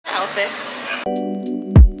outfit.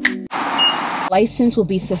 License will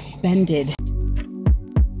be suspended.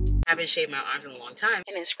 I haven't shaved my arms in a long time.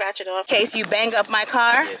 And then scratch it off in case you bang up my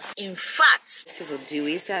car. Yes. In fact, this is a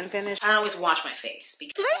dewy satin finish. I don't always wash my face.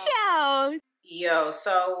 Yo,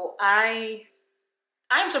 so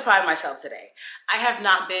I'm surprised myself today. I have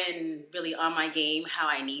not been really on my game how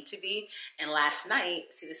I need to be. And last night,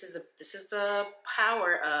 see, this is the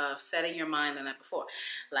power of setting your mind the night before.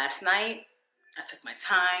 Last night, I took my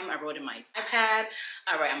time. I wrote in my iPad.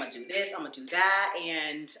 All right, I'm gonna do this, I'm gonna do that.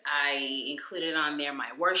 And I included on there my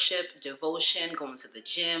worship, devotion, going to the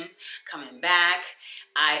gym, coming back.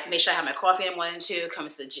 I made sure I had my coffee in 1 and 2, going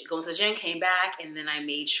to the gym, came back, and then I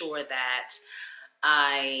made sure that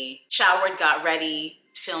I showered, got ready,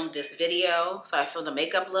 filmed this video. So I filmed a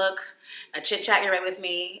makeup look, a chit chat, get ready with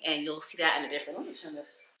me, and you'll see that in a different, let me turn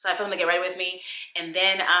this. So I filmed the get ready with me, and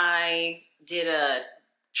then I did a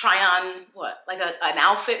try on, what, like an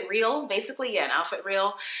outfit reel, basically, yeah, an outfit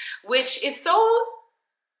reel, which is so,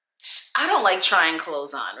 I don't like trying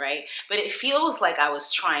clothes on, right? But it feels like I was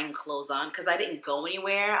trying clothes on because I didn't go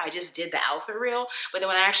anywhere. I just did the outfit reel. But then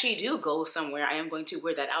when I actually do go somewhere, I am going to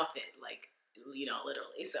wear that outfit, like, you know,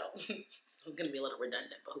 literally. So I'm gonna be a little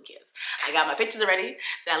redundant, but who cares? I got my pictures already,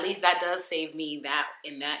 so at least that does save me that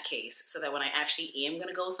in that case, so that when I actually am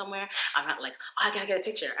gonna go somewhere, I'm not like, oh, I gotta get a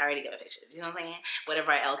picture. I already got a picture. Do you know what I'm saying?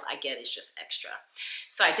 Whatever else I get is just extra.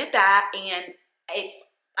 So I did that, and I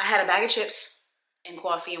had a bag of chips and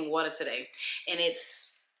coffee and water today, and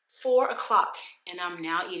it's 4 o'clock, and I'm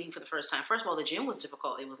now eating for the first time. First of all, the gym was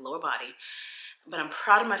difficult. It was lower body. But I'm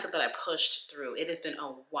proud of myself that I pushed through. It has been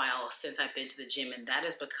a while since I've been to the gym, and that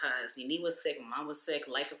is because Nini was sick, Mom was sick,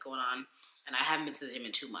 life was going on, and I haven't been to the gym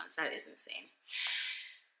in 2 months. That is insane.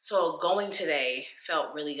 So going today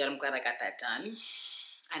felt really good. I'm glad I got that done.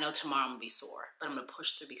 I know tomorrow I'm gonna be sore, but I'm gonna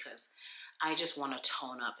push through because I just wanna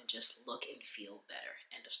tone up and just look and feel better.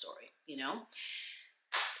 End of story, you know?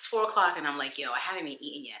 It's 4 o'clock and I'm like, yo, I haven't even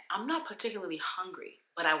eaten yet. I'm not particularly hungry,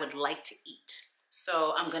 but I would like to eat.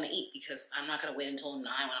 So I'm gonna eat because I'm not gonna wait until 9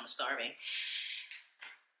 when I'm starving.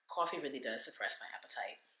 Coffee really does suppress my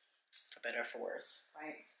appetite, for better or for worse,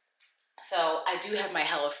 right? So I do have my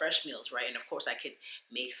HelloFresh meals, right? And of course I could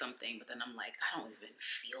make something, but then I'm like, I don't even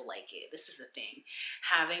feel like it. This is the thing.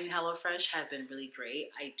 Having HelloFresh has been really great.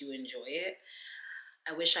 I do enjoy it.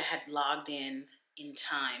 I wish I had logged in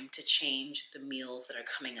time to change the meals that are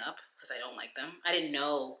coming up because I don't like them. I didn't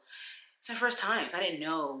know. It's my first time. So I didn't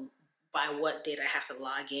know by what date I have to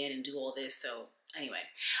log in and do all this. So anyway,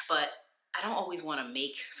 but I don't always want to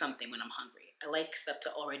make something when I'm hungry. I like stuff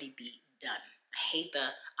to already be done. I hate the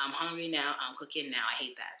I'm hungry now, I'm cooking now. I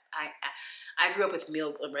hate that. I grew up with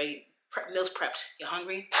meals prepped. You're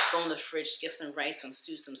hungry? Go in the fridge, get some rice, some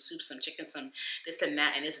stew, some soup, some chicken, some this and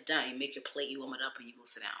that, and it's done. You make your plate, you warm it up, and you go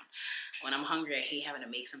sit down. When I'm hungry, I hate having to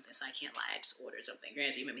make something, so I can't lie. I just order something.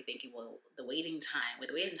 Granted, you might be thinking, well, with the waiting time, you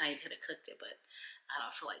could have cooked it, but I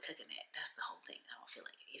don't feel like cooking it. That's the whole thing. I don't feel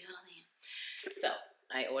like it. You know what I mean? So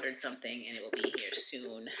I ordered something, and it will be here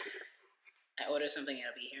soon.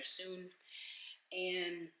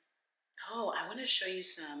 And oh, I want to show you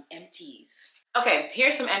some empties. Okay,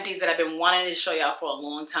 here's some empties that I've been wanting to show y'all for a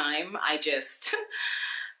long time.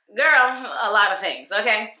 Girl, a lot of things,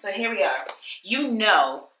 okay? So here we are. You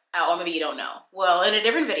know, or maybe you don't know. Well, in a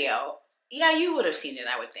different video, yeah, you would have seen it,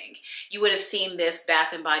 I would think. You would have seen this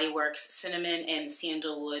Bath & Body Works Cinnamon and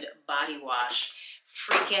Sandalwood Body Wash.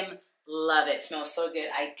 Freaking love it. It smells so good.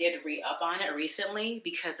 I did re-up on it recently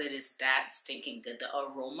because it is that stinking good. The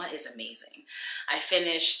aroma is amazing. I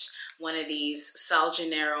finished one of these Sol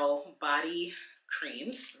Janeiro body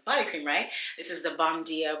creams. Body cream, right? This is the Bom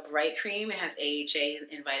Dia Bright Cream. It has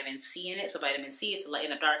AHA and vitamin C in it. So vitamin C is to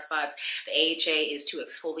lighten up dark spots. The AHA is to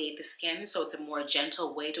exfoliate the skin. So it's a more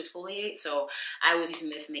gentle way to exfoliate. So I was using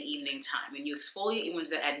this in the evening time. When you exfoliate, you want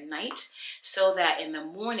to do that at night so that in the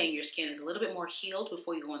morning, your skin is a little bit more healed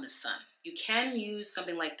before you go in the sun. You can use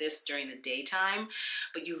something like this during the daytime,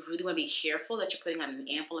 but you really want to be careful that you're putting on an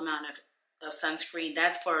ample amount of sunscreen.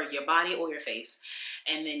 That's for your body or your face,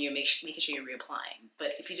 and then you're making sure you're reapplying.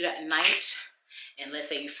 But if you do that at night, and let's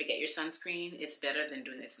say you forget your sunscreen, it's better than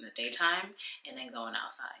doing this in the daytime and then going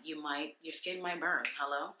outside. Your skin might burn.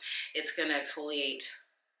 Hello, it's gonna exfoliate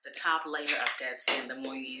the top layer of dead skin the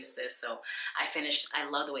more you use this. So I finished. I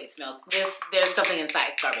love the way it smells. There's something inside.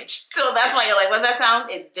 It's garbage. So that's why you're like, what's that sound?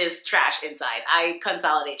 There's trash inside. I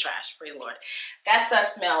consolidate trash. Praise the Lord. That stuff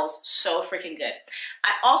smells so freaking good.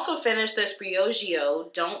 I also finished this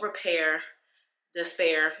Briogeo Don't Repair,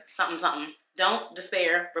 Despair, something, something. Don't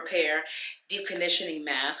Despair, Repair Deep Conditioning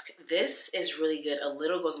Mask. This is really good. A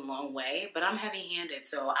little goes a long way, but I'm heavy-handed,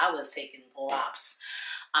 so I was taking glops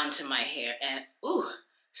onto my hair, and ooh,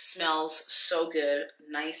 smells so good.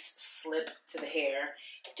 Nice slip to the hair.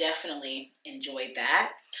 Definitely enjoyed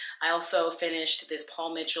that. I also finished this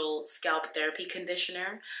Paul Mitchell Scalp Therapy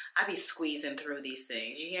Conditioner. I be squeezing through these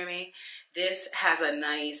things, you hear me? This has a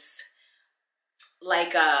nice,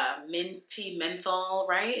 like a minty menthol,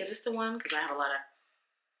 right? Is this the one? Because I have a lot of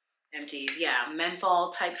empties. Yeah,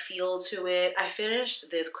 menthol type feel to it. I finished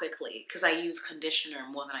this quickly because I use conditioner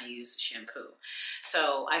more than I use shampoo.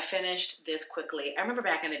 So I finished this quickly. I remember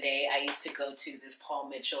back in the day, I used to go to this Paul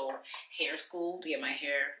Mitchell hair school to get my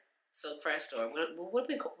hair silk pressed, or what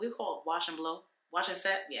do we call it? Wash and blow? Wash and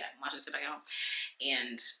set? Yeah, wash and set back home.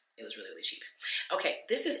 And it was really, really cheap. Okay,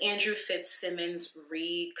 this is Andrew Fitzsimmons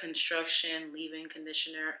Reconstruction Leave-In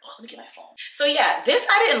Conditioner. Oh, let me get my phone. So yeah, this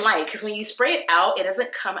I didn't like because when you spray it out, it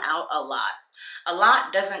doesn't come out a lot. A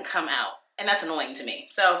lot doesn't come out, and that's annoying to me.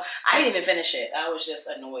 So I didn't even finish it. I was just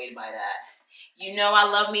annoyed by that. You know I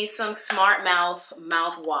love me some Smart Mouth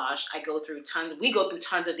mouthwash. We go through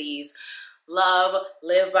tons of these. Love,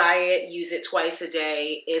 live by it, use it twice a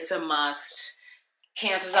day. It's a must.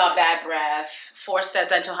 Cancels out bad breath, 4-step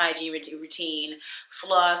dental hygiene routine,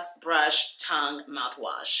 floss, brush, tongue,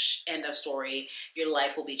 mouthwash. End of story. Your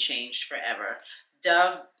life will be changed forever.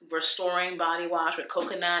 Dove Restoring Body Wash with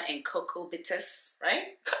coconut and cocoa bitters,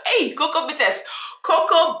 right? Hey, cocoa bitters.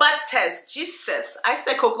 Cocoa butters. Jesus. I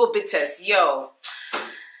said cocoa bitters. Yo.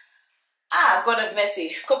 Ah, God of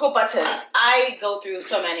mercy. Cocoa butters. I go through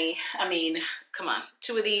so many. I mean, come on.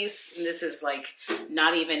 2 of these. And this is like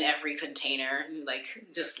not even every container. Like,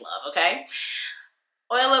 just love, okay?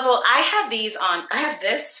 Oil level. I have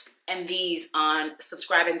this and these on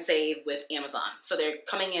Subscribe and Save with Amazon. So they're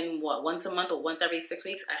coming in, what, once a month or once every 6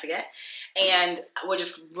 weeks? I forget. And we're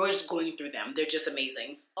just going through them. They're just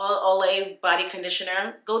amazing. Olay body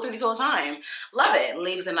conditioner. Go through these all the time. Love it.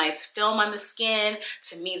 Leaves a nice film on the skin.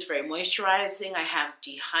 To me, it's very moisturizing. I have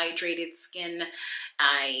dehydrated skin.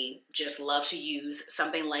 I just love to use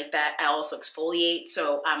something like that. I also exfoliate.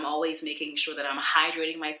 So I'm always making sure that I'm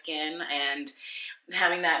hydrating my skin, and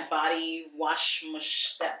having that body wash,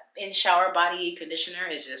 that in-shower body conditioner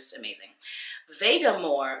is just amazing.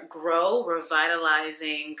 Vegamore Grow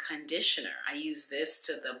Revitalizing Conditioner. I use this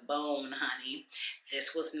to the bone, honey.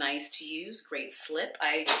 This was nice to use. Great slip.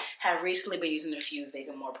 I have recently been using a few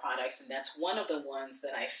Vegamore products, and that's one of the ones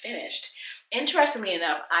that I finished. Interestingly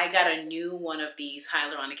enough, I got a new one of these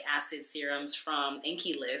hyaluronic acid serums from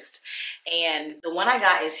Inkey List, and the one I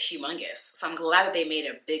got is humongous. So I'm glad that they made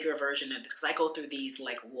a bigger version of this because I go through these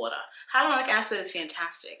like water. Hyaluronic acid is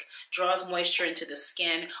fantastic. Draws moisture into the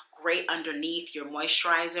skin. Great underneath your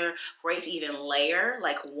moisturizer. Great to even layer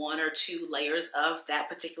like 1 or 2 layers of that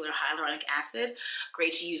particular hyaluronic acid.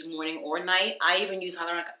 Great to use morning or night. I even use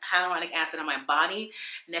hyaluronic acid on my body.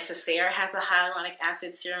 Necessaire has a hyaluronic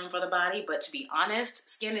acid serum for the body, but to be honest,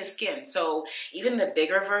 skin is skin. So even the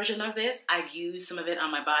bigger version of this, I've used some of it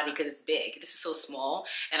on my body because it's big. This is so small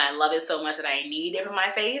and I love it so much that I need it for my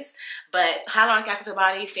face. But hyaluronic acid for the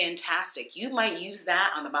body, fantastic. You might use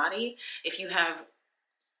that on the body if you have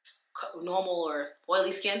normal or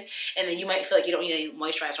oily skin, and then you might feel like you don't need any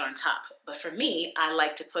moisturizer on top. But for me, I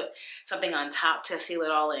like to put something on top to seal it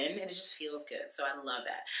all in, and it just feels good. So I love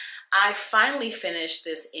that. I finally finished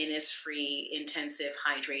this Innisfree Intensive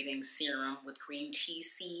Hydrating Serum with green tea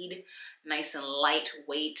seed. Nice and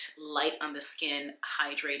lightweight, light on the skin,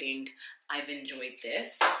 hydrating. I've enjoyed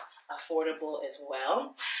this. Affordable as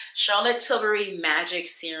well. Charlotte Tilbury Magic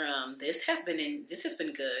Serum. This has been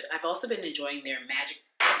good. I've also been enjoying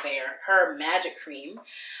her magic cream.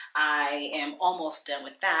 I am almost done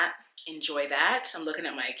with that. Enjoy that. I'm looking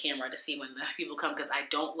at my camera to see when the people come because I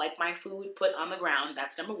don't like my food put on the ground.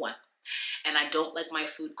 That's number 1. And I don't like my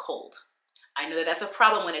food cold. I know that that's a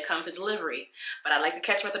problem when it comes to delivery, but I like to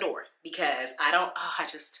catch them at the door because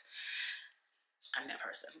I'm that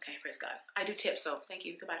person. Okay, praise God. I do tips, so thank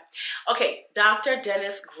you. Goodbye. Okay, Dr.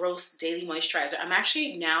 Dennis Gross Daily Moisturizer. I'm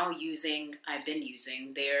actually now I've been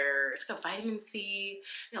using it's like a vitamin C,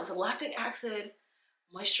 it's a lactic acid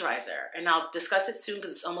moisturizer. And I'll discuss it soon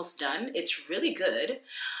because it's almost done. It's really good.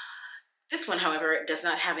 This one, however, does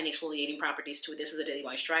not have any exfoliating properties to it. This is a daily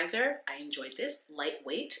moisturizer. I enjoyed this.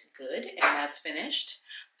 Lightweight, good, and that's finished.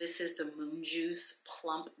 This is the Moon Juice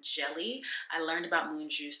Plump Jelly. I learned about Moon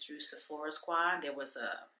Juice through SEPHORA Squad. There was a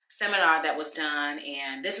seminar that was done,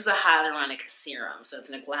 and this is a hyaluronic serum. So it's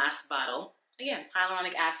in a glass bottle. Again,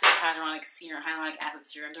 hyaluronic acid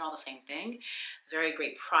serum, they're all the same thing. Very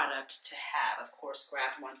great product to have. Of course,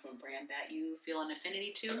 grab one from a brand that you feel an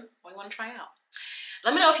affinity to or you want to try out.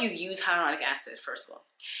 Let me know if you use hyaluronic acid, first of all.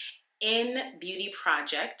 In Beauty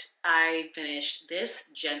Project, I finished this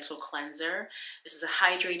gentle cleanser. This is a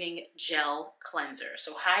hydrating gel cleanser.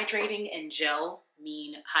 So hydrating and gel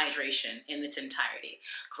mean hydration in its entirety.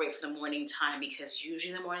 Great for the morning time because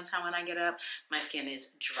usually in the morning time when I get up, my skin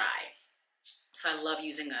is dry. So I love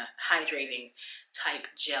using a hydrating type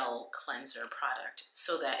gel cleanser product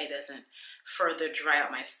so that it doesn't further dry out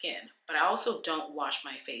my skin. But I also don't wash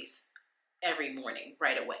my face every morning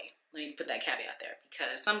right away. Let me put that caveat there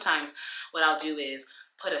because sometimes what I'll do is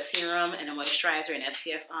put a serum and a moisturizer and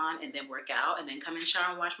SPF on and then work out and then come in the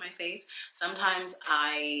shower and wash my face. Sometimes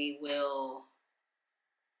I will,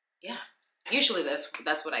 yeah, usually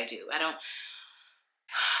that's what I do. I don't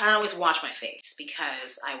always wash my face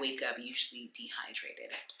because I wake up usually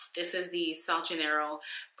dehydrated. This is the Sal Janeiro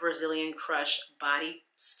Brazilian Crush Body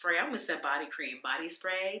Spray. I almost said body cream, body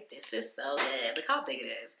spray. This is so good. Look how big it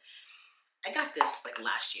is. I got this like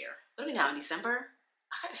last year. What are we now, in December?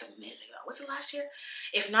 I got this a minute ago. Was it last year?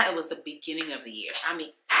 If not, it was the beginning of the year. I mean,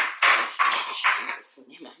 Jesus, in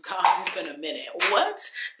the name of God, it's been a minute. What?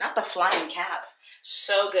 Not the flying cap.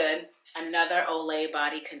 So good. Another Olay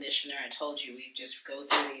body conditioner. I told you we just go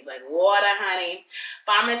through these like water, honey.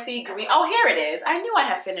 Pharmacy Green. Oh, here it is. I knew I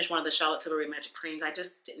had finished one of the Charlotte Tilbury Magic Creams. I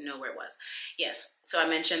just didn't know where it was. Yes. So I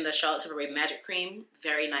mentioned the Charlotte Tilbury Magic Cream.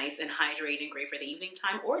 Very nice and hydrating. Great for the evening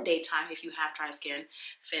time or daytime if you have dry skin.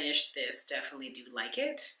 Finish this. Definitely do like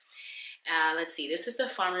it. Let's see. This is the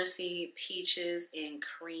Pharmacy Peaches and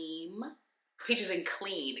Clean,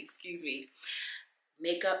 excuse me.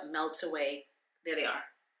 Makeup Melt Away. There they are.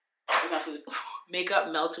 Where's my food?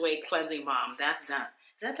 Makeup Melt Away Cleansing Balm. That's done.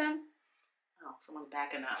 Is that done? Oh, someone's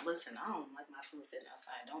backing up. Listen, I don't like my food sitting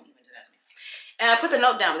outside. Don't even do that to me. And I put the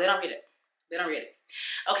note down, but they don't read it. They don't read it.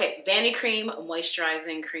 Okay, Vanity Cream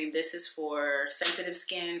Moisturizing Cream. This is for sensitive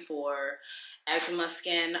skin, for eczema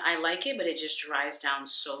skin. I like it, but it just dries down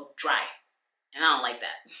so dry. And I don't like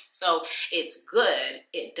that. So it's good.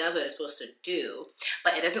 It does what it's supposed to do,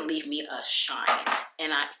 but it doesn't leave me a shine.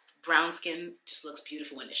 And brown skin just looks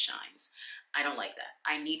beautiful when it shines. I don't like that.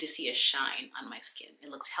 I need to see a shine on my skin. It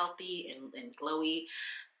looks healthy and glowy.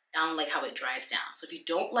 I don't like how it dries down. So if you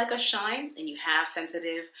don't like a shine and you have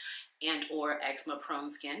sensitive and or eczema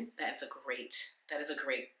prone skin, that is a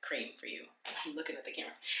great cream for you. I'm looking at the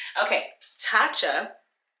camera. Okay, Tatcha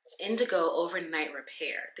Indigo Overnight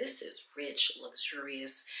Repair. This is rich,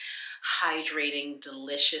 luxurious, hydrating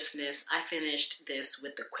deliciousness. I finished this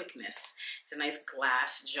with the quickness. It's a nice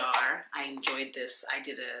glass jar. I enjoyed this. I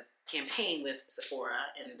did a campaign with Sephora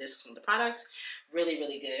and this was one of the products. Really,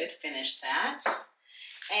 really good. Finished that.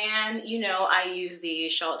 And, you know, I use the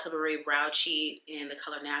Charlotte Tilbury Brow Cheat in the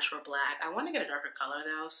color Natural Black. I want to get a darker color,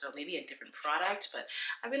 though, so maybe a different product. But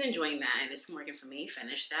I've been enjoying that, and it's been working for me.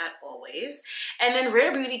 Finish that always. And then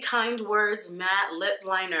Rare Beauty Kind Words Matte Lip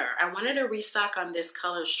Liner. I wanted to restock on this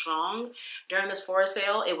color Strong. During this Sephora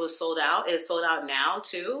sale, it was sold out. It's sold out now,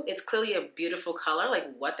 too. It's clearly a beautiful color. Like,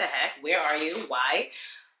 what the heck? Where are you? Why?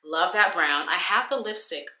 Love that brown. I have the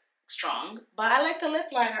lipstick Strong, but I like the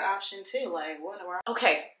lip liner option too. Like, what?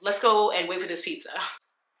 Okay, let's go and wait for this pizza.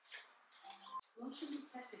 Won't you be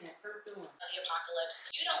tested at first door? The apocalypse.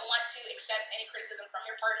 You don't want to accept any criticism from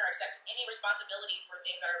your partner, or accept any responsibility for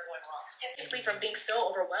things that are going wrong. And basically, from being so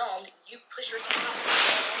overwhelmed, you push yourself out.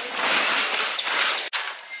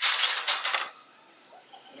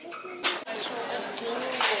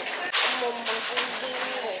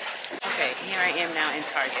 Okay, here I am now in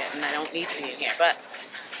Target, and I don't need to be in here, but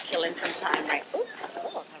killing some time right. Oops.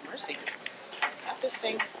 Oh, have mercy. Got this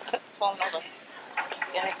thing falling over.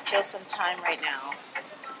 Gonna kill some time right now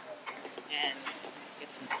and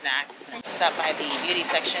get some snacks and stop by the beauty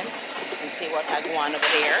section and see what I go on over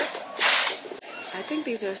there. I think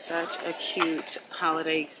these are such a cute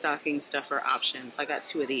holiday stocking stuffer options. I got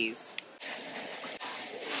 2 of these.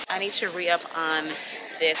 I need to re-up on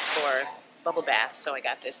this for bubble bath, so I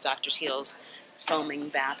got this Dr. Teal's foaming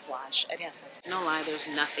bath wash. And yes, no lie, there's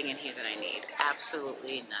nothing in here that I need.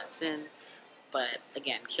 Absolutely nothing. But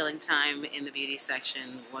again, killing time in the beauty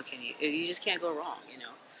section. What can you just can't go wrong, you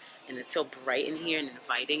know. And it's so bright in here and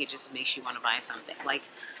inviting. It just makes you want to buy something. Like,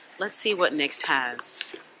 let's see what NYX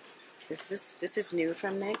has. This is new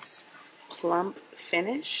from NYX. Plump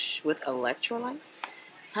finish with electrolytes.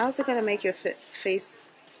 How is it going to make your face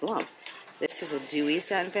plump? This is a dewy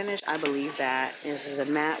satin finish. I believe that. This is a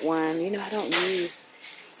matte one. You know, I don't use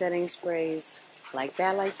setting sprays like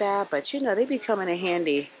that. But, you know, they be coming in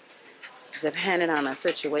handy depending on the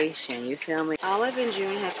situation. You feel me? Olive and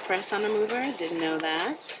June has press on the mover. Didn't know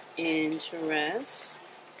that. Interest.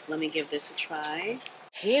 Let me give this a try.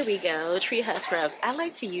 Here we go. Tree Hut Scrubs. I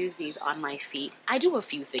like to use these on my feet. I do a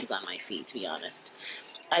few things on my feet, to be honest.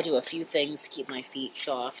 I do a few things to keep my feet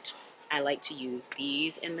soft. I like to use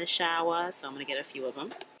these in the shower, so I'm going to get a few of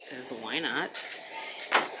them, because why not?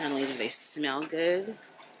 Not only do they smell good,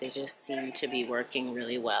 they just seem to be working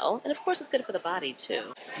really well. And of course, it's good for the body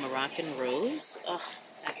too. Moroccan Rose, oh,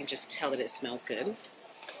 I can just tell that it smells good.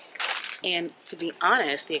 And to be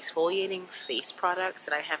honest, the exfoliating face products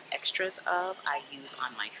that I have extras of, I use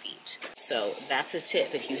on my feet. So that's a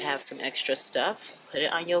tip. If you have some extra stuff, put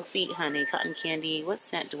it on your feet, honey. Cotton candy. What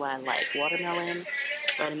scent do I like? Watermelon,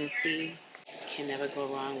 vitamin C. Can never go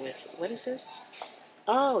wrong with, what is this?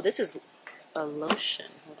 Oh, this is a lotion.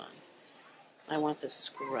 Hold on. I want the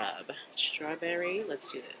scrub. Strawberry.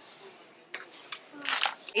 Let's do this.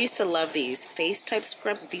 I used to love these face type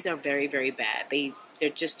scrubs, but these are very, very bad. They're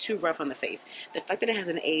just too rough on the face. The fact that it has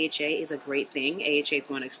an AHA is a great thing. AHA is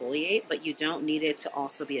going to exfoliate, but you don't need it to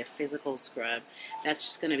also be a physical scrub. That's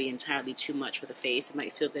just going to be entirely too much for the face. It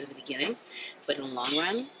might feel good in the beginning, but in the long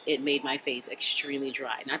run, it made my face extremely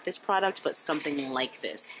dry. Not this product, but something like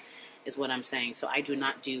this is what I'm saying. So I do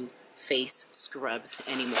not do face scrubs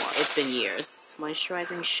anymore. It's been years.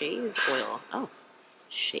 Moisturizing shave oil. Oh,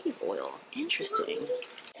 shave oil. Interesting.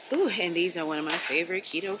 Ooh, and these are one of my favorite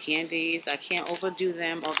keto candies. I can't overdo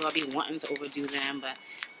them, although I'll be wanting to overdo them, but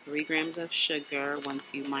 3 grams of sugar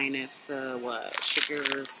once you minus the,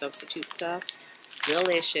 sugar substitute stuff.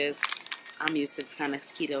 Delicious. I'm used to this kind of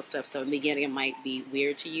keto stuff, so in the beginning it might be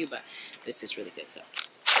weird to you, but this is really good. So,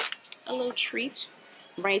 a little treat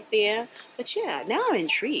right there. But yeah, now I'm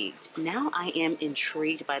intrigued. Now I am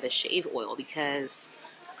intrigued by the shave oil, because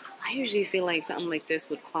I usually feel like something like this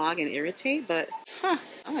would clog and irritate, but I'm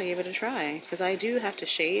gonna give it a try, because I do have to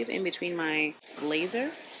shave in between my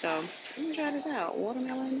laser. So let me try this out.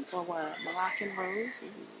 Watermelon, or what? Moroccan Rose.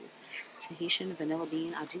 Ooh. Tahitian vanilla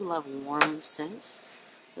bean. I do love warm scents.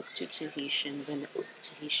 Let's do Tahitian vanilla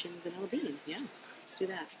bean. Yeah, let's do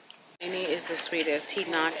that. Amy is the sweetest. He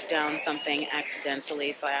knocked down something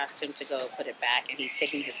accidentally, so I asked him to go put it back, and he's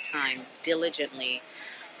taking his time diligently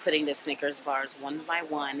putting the Snickers bars one by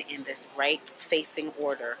one in this right facing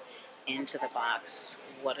order into the box.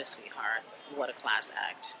 What a sweetheart. What a class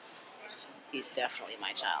act. He's definitely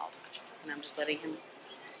my child. And I'm just letting him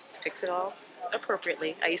fix it all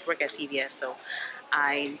appropriately. I used to work at CVS, so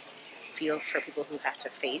I feel for people who have to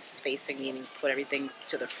facing, meaning put everything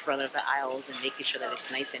to the front of the aisles and making sure that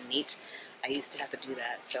it's nice and neat. I used to have to do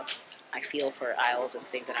that, so I feel for aisles and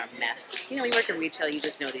things that are a mess. You know, when you work in retail, you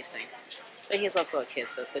just know these things. But he's also a kid,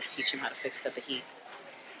 so it's good to teach him how to fix stuff that he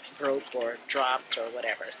broke or dropped or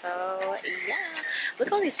whatever. So yeah, look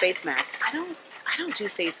at all these face masks. I don't do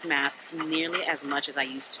face masks nearly as much as I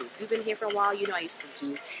used to. If you've been here for a while, you know I used to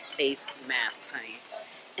do face masks, honey,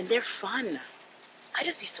 and they're fun. I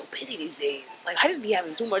just be so busy these days. Like, I just be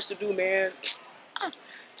having too much to do, man.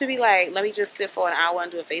 To be like, let me just sit for an hour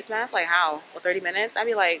and do a face mask. Like, how? For 30 minutes? I'd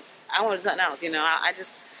be like, I want to do something else. You know,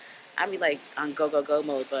 I'd be like on go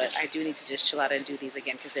mode, but I do need to just chill out and do these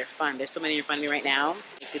again, because they're fun. There's so many in front of me right now.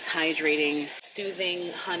 It's hydrating, soothing,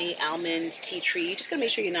 honey, almond, tea tree. You just gotta make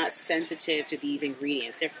sure you're not sensitive to these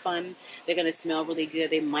ingredients. They're fun. They're gonna smell really good.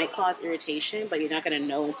 They might cause irritation, but you're not gonna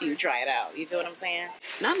know until you try it out. You feel what I'm saying?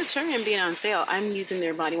 Not Naturium being on sale. I'm using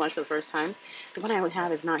their body wash for the first time. The one I would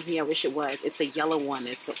have is not here. I wish it was. It's the yellow one.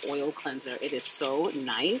 It's the oil cleanser. It is so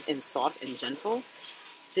nice and soft and gentle.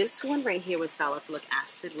 This one right here with salicylic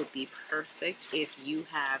acid would be perfect if you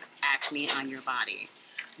have acne on your body.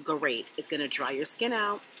 Great. It's going to dry your skin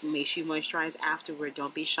out. Make sure you moisturize afterward.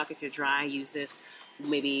 Don't be shocked if you're dry. Use this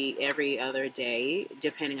maybe every other day,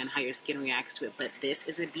 depending on how your skin reacts to it. But this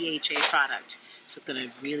is a BHA product. So it's going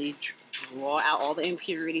to really draw out all the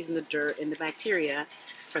impurities and the dirt and the bacteria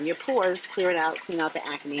from your pores, clear it out, clean out the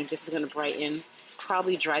acne. This is going to brighten,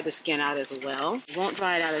 probably dry the skin out as well. Won't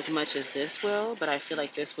dry it out as much as this will, but I feel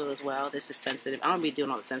like this will as well. This is sensitive. I don't be doing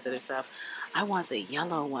all the sensitive stuff. I want the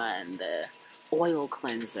yellow one, the oil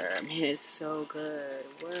cleanser. Man, it's so good.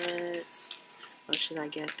 What? Or should I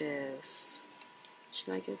get this?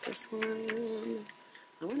 Should I get this one?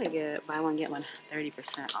 I want to get buy one, get one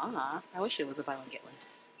 30% off. I wish it was a buy one, get one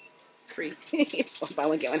free. Or buy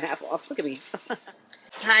one, get one half off. Look at me.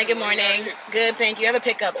 Hi, good morning. Good, thank you. I have a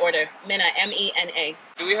pickup order. Mena, M-E-N-A.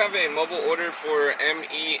 Do we have a mobile order for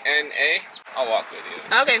M-E-N-A? I'll walk with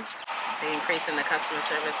you. Okay. They increasing the customer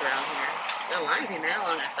service around here. The line be mad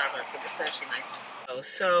long at Starbucks, so this is actually nice.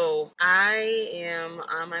 So I am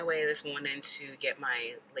on my way this morning to get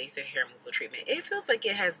my laser hair removal treatment. It feels like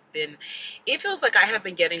I have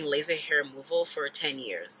been getting laser hair removal for 10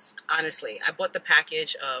 years. Honestly, I bought the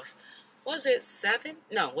package of, was it 7?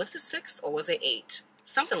 No, was it 6 or was it 8?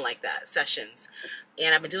 Something like that, sessions.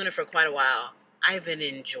 And I've been doing it for quite a while. I've been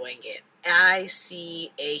enjoying it. I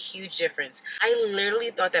see a huge difference. I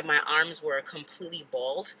literally thought that my arms were completely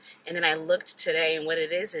bald, and then I looked today, and what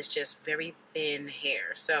it is just very thin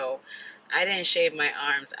hair. So I didn't shave my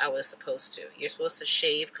arms. I was supposed to. You're supposed to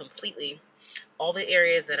shave completely all the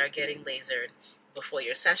areas that are getting lasered before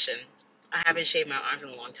your session. I haven't shaved my arms in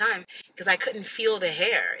a long time because I couldn't feel the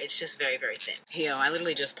hair. It's just very, very thin. You know, I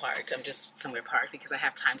literally just parked. I'm just somewhere parked because I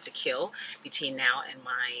have time to kill between now and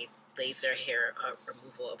my laser hair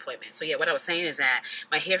removal appointment. So yeah, what I was saying is that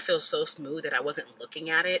my hair feels so smooth that I wasn't looking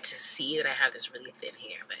at it to see that I have this really thin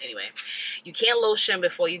hair. But anyway, you can't lotion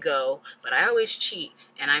before you go, but I always cheat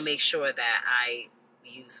and I make sure that I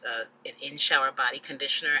use an in-shower body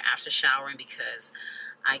conditioner after showering because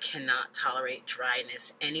I cannot tolerate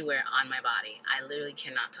dryness anywhere on my body. I literally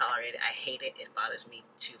cannot tolerate it. I hate it. It bothers me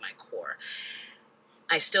to my core.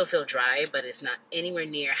 I still feel dry, but it's not anywhere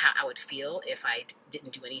near how I would feel if I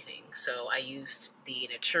didn't do anything. So I used the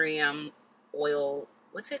Naturium oil.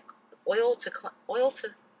 What's it? Oil to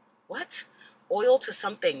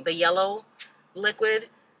something. The yellow liquid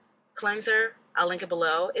cleanser. I'll link it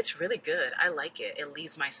below. It's really good. I like it. It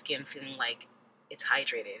leaves my skin feeling like it's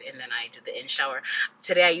hydrated. And then I did the in-shower.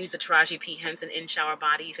 Today I used the Taraji P. Henson in-shower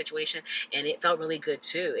body situation, and it felt really good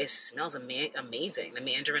too. It smells amazing. The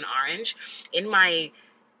mandarin orange. In my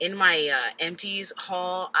empties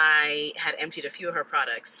haul, I had emptied a few of her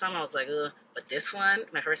products. Some I was like, ugh, but this one,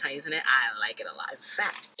 my first time using it, I like it a lot.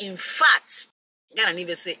 In fact, I don't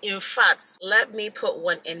even say in fact, let me put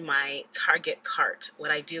one in my Target cart.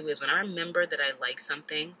 What I do is when I remember that I like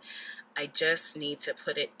something, I just need to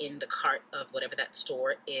put it in the cart of whatever that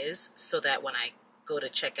store is so that when I go to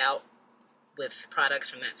check out with products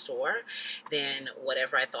from that store, then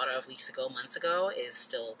whatever I thought of weeks ago, months ago is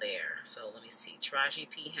still there. So let me see. Taraji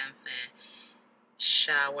P. Henson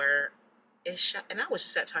shower. And I was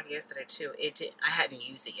just at Target yesterday too. I hadn't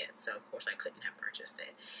used it yet, so of course I couldn't have purchased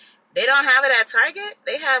it. They don't have it at Target.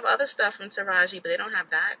 They have other stuff from Taraji, but they don't have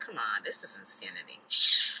that. Come on, this is insanity.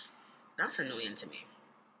 That's annoying to me.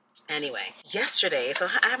 Anyway, yesterday, so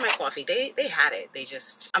I had my coffee. They had it. They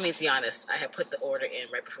just, I mean, to be honest, I had put the order in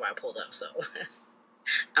right before I pulled up, so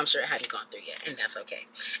I'm sure it hadn't gone through yet, and that's okay.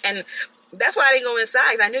 And that's why I didn't go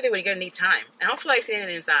inside, because I knew they were going to need time. I don't feel like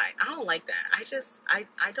standing inside. I don't like that. I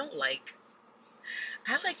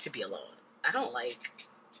like to be alone. I don't like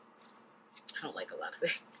a lot of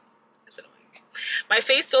things. It's annoying. My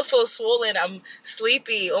face still feels swollen. I'm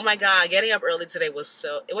sleepy. Oh my God. Getting up early today was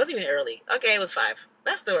it wasn't even early. Okay, it was 5.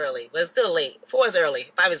 That's still early, but it's still late. 4 is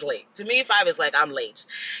early. 5 is late. To me, 5 is like I'm late.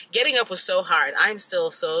 Getting up was so hard. I'm still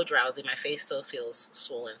so drowsy. My face still feels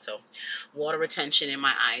swollen. So water retention in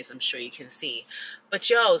my eyes, I'm sure you can see. But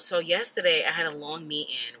so yesterday I had a long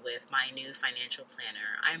meeting with my new financial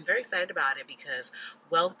planner. I'm very excited about it because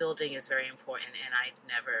wealth building is very important and I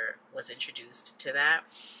never was introduced to that.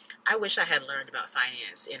 I wish I had learned about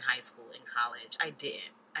finance in high school and college. I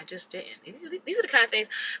didn't. I just didn't. These are the kind of things,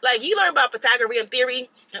 like you learn about Pythagorean theory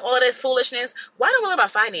and all of this foolishness. Why don't we learn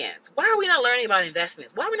about finance? Why are we not learning about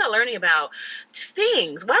investments? Why are we not learning about just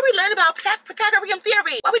things? Why are we learning about Pythagorean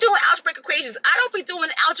theory? Why are we doing algebraic equations? I don't be doing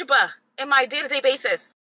algebra in my day-to-day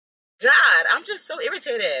basis. God, I'm just so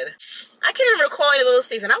irritated. I can't even recall any little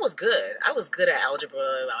things, and I was good. I was good at algebra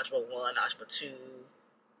 1, algebra 2,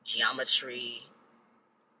 geometry.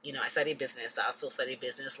 You know, I studied business. I also studied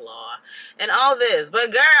business law and all this.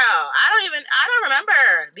 But girl, I don't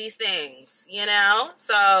remember these things, you know?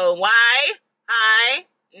 So why? Hi?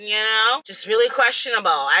 You know? Just really questionable.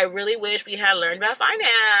 I really wish we had learned about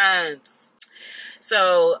finance.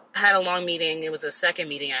 So I had a long meeting. It was a second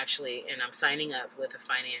meeting actually. And I'm signing up with a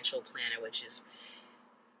financial planner, which is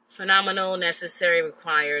phenomenal, necessary,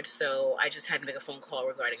 required. So I just had to make a phone call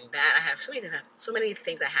regarding that. I have so many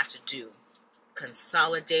things I have to do.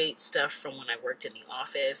 Consolidate stuff from when I worked in the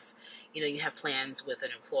office. You know, you have plans with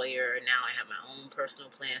an employer. Now I have my own personal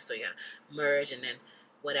plan, so you gotta merge and then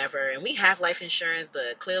whatever. And we have life insurance,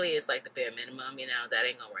 but clearly it's like the bare minimum, you know, that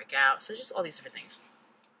ain't gonna work out. So it's just all these different things.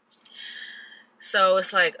 So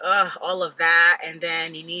it's like, all of that, and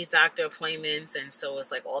then you need doctor appointments, and so it's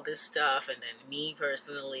like all this stuff, and then me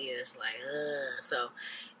personally is like, so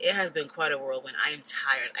it has been quite a whirlwind. I am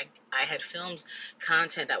tired. I had filmed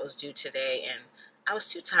content that was due today, and I was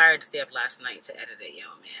too tired to stay up last night to edit it. Yo,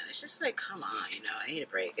 man, it's just like, come on, you know, I need a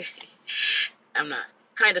break. I'm not,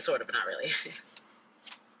 kind of, sort of, but not really.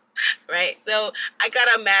 Right? So I got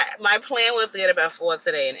my plan was to get up at 4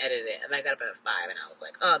 today and edit it, and I got up at 5, and I was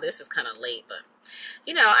like, oh, this is kind of late, but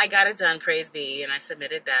you know, I got it done, praise be, and I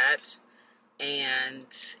submitted that.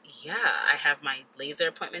 And yeah, I have my laser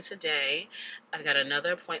appointment today. I've got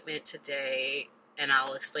another appointment today, and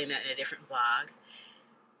I'll explain that in a different vlog.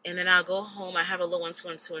 And then I'll go home. I have a little 1, 2,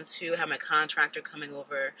 and 2, and 2. Have my contractor coming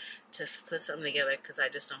over to put something together because I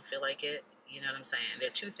just don't feel like it. You know what I'm saying? There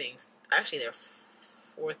are 2 things. Actually, there are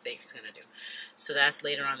 4 things he's going to do. So that's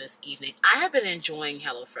later on this evening. I have been enjoying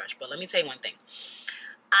HelloFresh, but let me tell you one thing.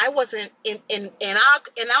 I wasn't in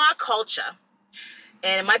our culture,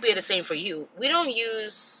 and it might be the same for you. We don't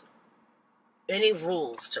use any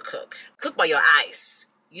rules to cook. Cook by your eyes.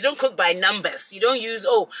 You don't cook by numbers. You don't use,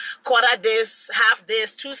 oh, quarter this, half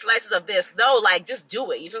this, 2 slices of this. No, like, just do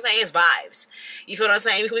it. You feel what I'm saying? It's vibes. You feel what I'm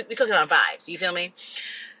saying? We cook it on vibes. You feel me?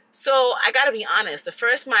 So I got to be honest. The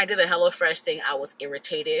first time I did the HelloFresh thing, I was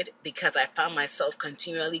irritated because I found myself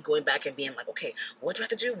continually going back and being like, okay, what do I have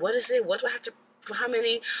to do? What is it? What do I have to, how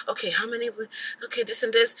many? Okay, how many? Okay, this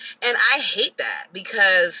and this. And I hate that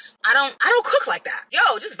because I don't cook like that.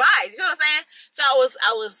 Yo, just vibes. You know what I'm saying? So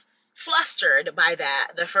I was flustered by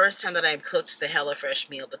that the first time that I cooked the HelloFresh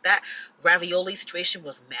meal, but that ravioli situation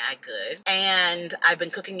was mad good, and I've been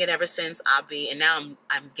cooking it ever since, Abby, and now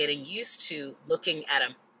I'm getting used to looking at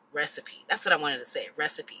a recipe. That's what I wanted to say,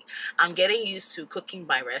 recipe. I'm getting used to cooking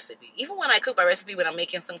by recipe. Even when I cook by recipe, when I'm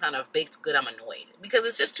making some kind of baked good, I'm annoyed because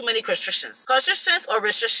it's just too many restrictions or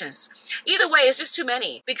restrictions. Either way, it's just too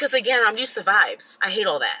many because, again, I'm used to vibes. I hate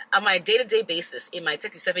all that. On my day-to-day basis, in my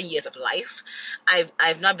 57 years of life,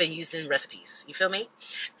 I've not been using recipes. You feel me?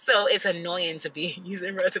 So it's annoying to be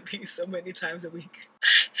using recipes so many times a week.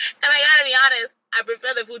 And I gotta be honest, I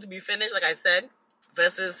prefer the food to be finished, like I said,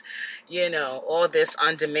 versus, you know, all this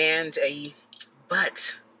on demand.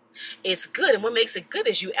 But it's good, and what makes it good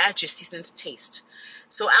is you add your seasoning to taste.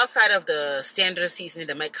 So outside of the standard seasoning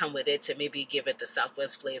that might come with it to maybe give it the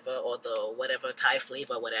Southwest flavor or the whatever Thai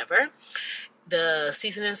flavor, whatever, the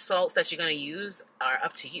seasoning salts that you're going to use are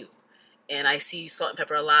up to you. And I see salt and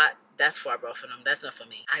pepper a lot. That's far above for them. That's not for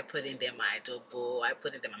me. I put in there my adobo. I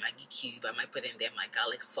put in there my Maggi cube. I might put in there my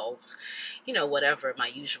garlic salt. You know, whatever, my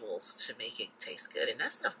usuals to make it taste good. And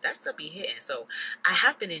that stuff be hitting. So I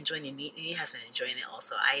have been enjoying it. He has been enjoying it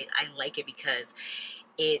also. I like it because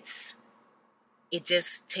it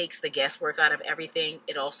just takes the guesswork out of everything.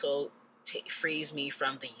 It also frees me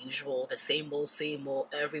from the usual, the same old,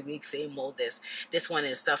 every week, same old. This one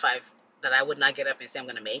is stuff that I would not get up and say I'm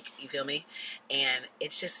gonna make. You feel me? And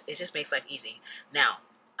it just makes life easy. Now,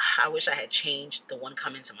 I wish I had changed the one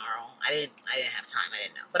coming tomorrow. I didn't have time. I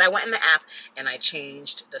didn't know. But I went in the app and I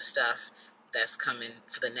changed the stuff that's coming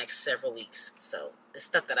for the next several weeks. So it's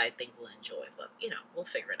stuff that I think we'll enjoy. But, you know, we'll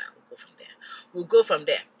figure it out. We'll go from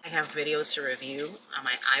there. I have videos to review on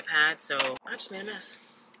my iPad, so I just made a mess.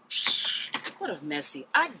 What a messy.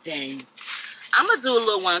 Dang. I'm going to do a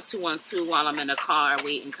little 1, 2, 1, 2 while I'm in the car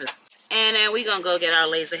waiting. And then we're going to go get our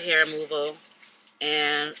laser hair removal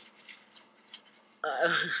and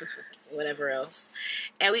whatever else.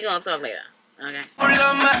 And we're going to talk later. Okay?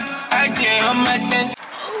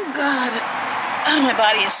 Oh, God. Oh, my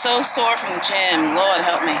body is so sore from the gym. Lord,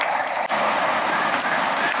 help me.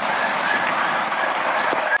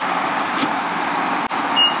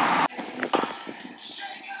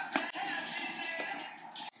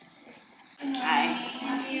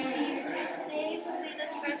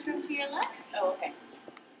 To your left. Oh, okay.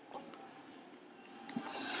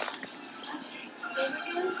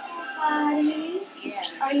 Yeah.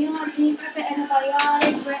 Are you on any type of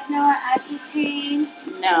antibiotic, retinol, or Accutane?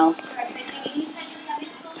 No. Perfect. Any type of sun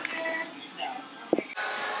exposure? No.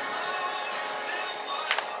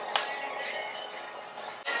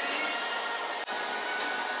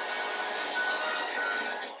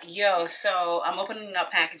 Yo, so I'm opening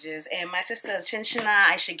up packages, and my sister Chinchina,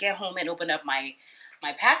 I should get home and open up my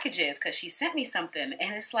packages because she sent me something,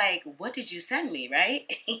 and it's like, what did you send me, right?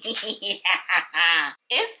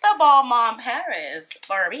 It's the Ball Mom Paris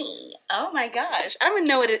for me. Oh my gosh, I don't even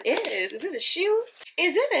know what it is. Is it a shoe?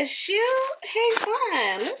 Is it a shoe? Hey,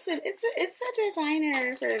 fun. Listen, it's a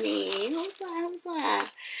designer for me. Hold on.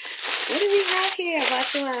 What do we have here?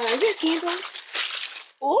 Watch your is it sandals?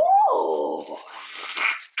 Ooh.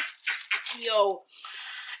 Yo,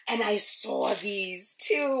 and I saw these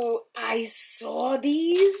too. I saw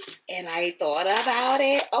these and I thought about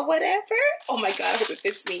it or whatever. Oh my God, I hope it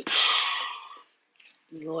fits me.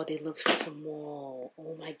 Lord, they look small.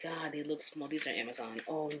 Oh my God, they look small. These are Amazon.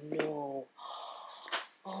 Oh no.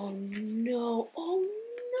 Oh no. Oh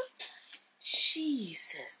no.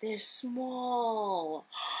 Jesus, they're small.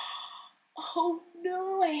 Oh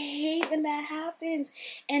no, I hate when that happens.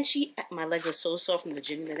 And my legs are so sore from the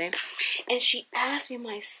gym today. And she asked me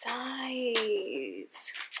my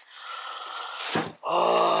size.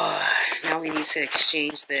 Oh, now we need to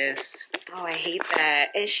exchange this. Oh, I hate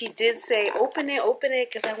that. And she did say, open it,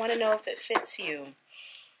 because I want to know if it fits you.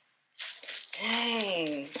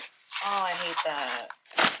 Dang. Oh, I hate that.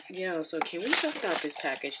 Yo, so can we talk about this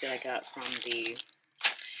package that I got from the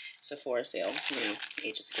Sephora sale? You know,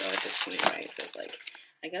 ages ago at this point, right? It feels like.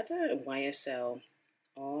 I got the YSL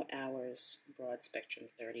All Hours Broad Spectrum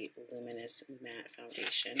 30 Luminous Matte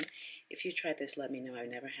Foundation. If you tried this, let me know. I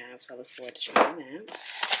never have, so I look forward to trying that.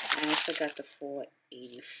 I also got the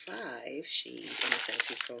 485 shade in the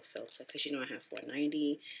Fancy Pro filter because you know I have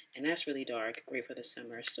 490 and that's really dark, great for the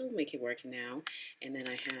summer. Still make it work now. And then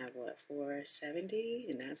I have what, 470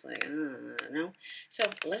 and that's like no.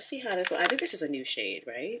 So let's see how this one. I think this is a new shade,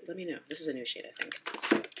 right? Let me know. This is a new shade, I think.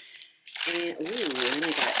 And ooh, and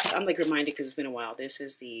I'm like reminded because it's been a while. This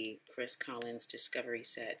is the Chris Collins Discovery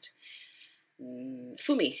Set.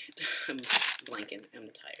 Fumi, I'm blanking,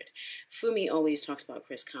 I'm tired. Fumi always talks about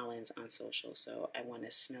Chris Collins on social, so I want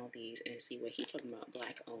to smell these and see what he's talking about.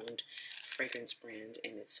 Black owned fragrance brand,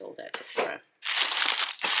 and it's sold at Sephora.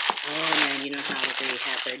 Oh man, you know how they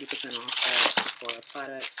have 30% off of Sephora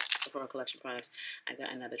products, Sephora collection products. I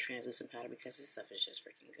got another translucent powder because this stuff is just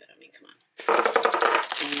freaking good. I mean, come on.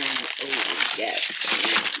 And oh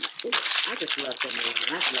yes, ooh, I just love them.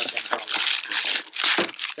 I love them all last time.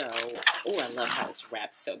 So, oh, I love how it's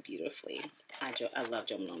wrapped so beautifully. I love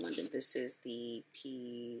Jo Malone London. This is the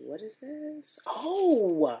what is this?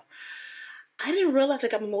 Oh, I didn't realize I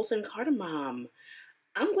got mimosa and cardamom.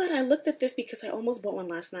 I'm glad I looked at this because I almost bought one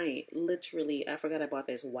last night. Literally, I forgot I bought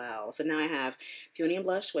this. Wow. So now I have Peony and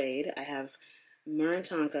Blush Suede. I have Myrrh and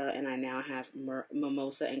Tonka, and I now have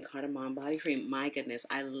Mimosa and Cardamom Body Cream. My goodness,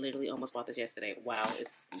 I literally almost bought this yesterday. Wow,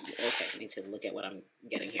 it's okay. I need to look at what I'm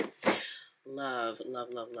getting here. Love, love,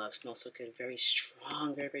 love, love. Smells so good. Very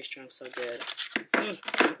strong, very, very strong. So good.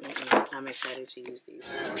 I'm excited to use these.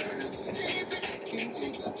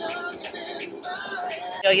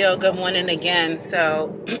 Yo, good morning again.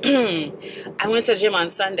 So I went to the gym on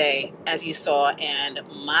Sunday, as you saw, and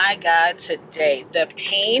my God, today, the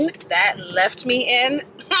pain that left me in,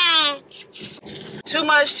 too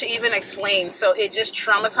much to even explain. So it just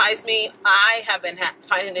traumatized me. I have been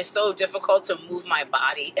finding it so difficult to move my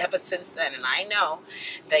body ever since then. And I know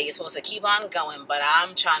that you're supposed to keep on going, but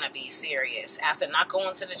I'm trying to be serious. After not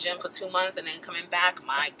going to the gym for 2 months and then coming back,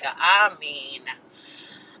 my God, I mean,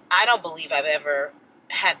 I don't believe I've ever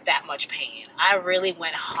had that much pain. I really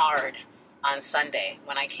went hard on Sunday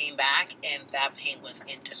when I came back, and that pain was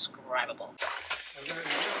indescribable.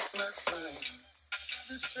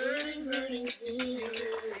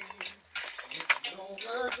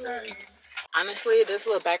 Honestly, this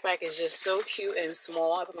little backpack is just so cute and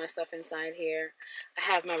small. I put my stuff inside here. I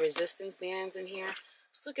have my resistance bands in here.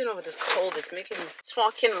 Still getting over this cold. It's making me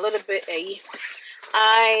talking a little bit.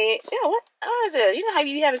 What is this? You know how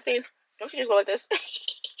you have a stain? Don't you just go like this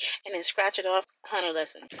and then scratch it off? Honey,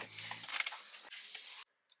 listen.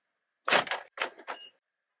 Oh,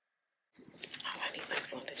 I need my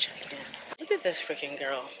phone to check in. Look at this freaking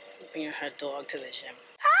girl bringing her dog to the gym.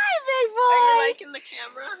 Hi, big boy. Are you liking the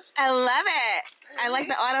camera? I love it. Really? I like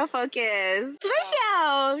the autofocus.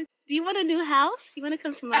 Leo, do you want a new house? You want to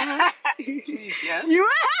come to my house? Please, yes.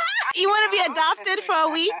 You want to be adopted for a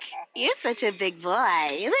week? You're such a big boy.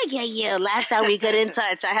 Look at you. Last time we got in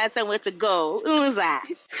touch, I had somewhere to go. Who was that?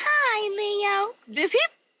 Hi, Leo. Does he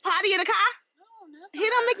potty in the car? No, never. He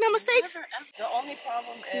don't make no mistakes? Never, ever. The only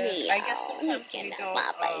problem is, Leo, I guess sometimes we don't,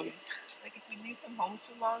 like if we leave him home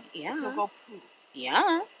too long, he'll go poop.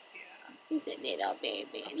 Yeah. He's a little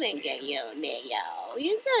baby. Look at you, Leo.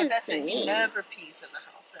 You're so that's sweet. It. He never pees in the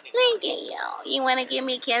house anymore. Look at you. You want to give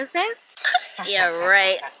me kisses? You're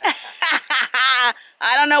right.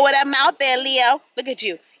 I don't know what that mouth there, Leo. Look at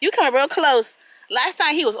you. You coming real close. Last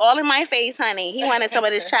time he was all in my face, honey. He wanted some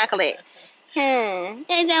of this chocolate.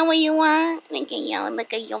 Is that what you want? Look at you.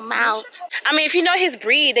 Look at your mouth. I mean, if you know his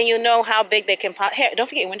breed, then you know how big they can pop. Here, don't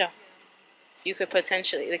forget your window. They could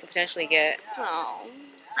potentially get. Oh,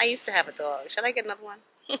 I used to have a dog. Should I get another one?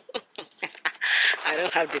 I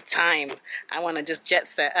don't have the time. I want to just jet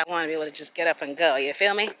set. I want to be able to just get up and go. You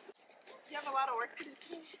feel me? You have a lot of work to do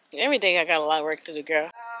today? Every day I got a lot of work to do,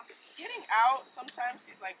 girl. Getting out, sometimes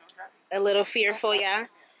he's like, a little fearful, yeah?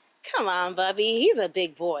 Come on, Bubby. He's a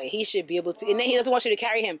big boy. He should be able to. And then he doesn't want you to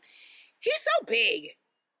carry him. He's so big.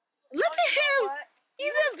 Look at him.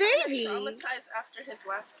 He's a baby. Traumatized after his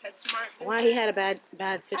last PetSmart visit. Why he had a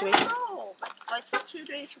bad situation? I don't know. Like for 2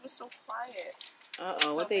 days he was so quiet.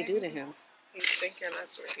 So what they do to him? He's thinking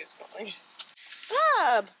that's where he's going.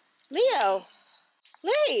 Bob, Leo,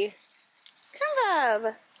 Lee, come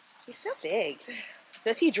Bob. He's so big.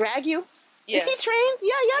 Does he drag you? Yes. Is he trained?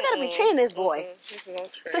 Yeah, y'all gotta be training this boy.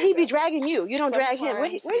 So he be dragging you. You don't drag him. Where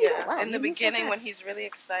you going? Wow, in the beginning when he's really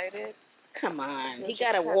excited, Come on. He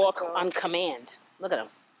gotta walk on command. Look at him.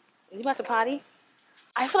 Is he about to potty?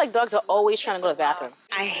 I feel like dogs are always trying to go to the bathroom.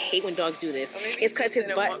 I hate when dogs do this. It's because his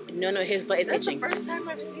butt, no, his butt is itching. That's the first time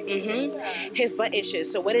I've seen him do that. His butt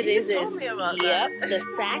itches. So what it is, the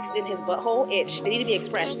sacs in his butthole itch. They need to be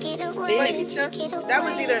expressed. That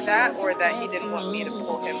was either that or that he didn't want me to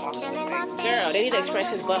pull him off the thing. Girl, they need to express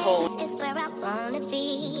his butthole. This is where I wanna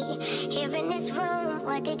be. Here in this room,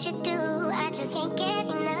 what did you do? I just can't get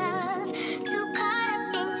enough. Too caught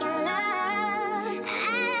up in your love.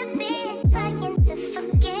 I've been trying to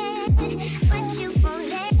forget, but you won't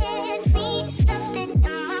let me. Something in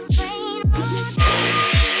my brain won't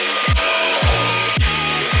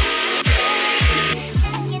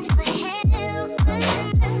asking for help, but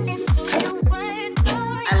nothing seems to work.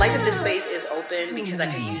 I like that this space is open because I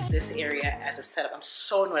could use this area as a setup. I'm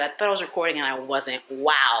so annoyed. I thought I was recording and I wasn't.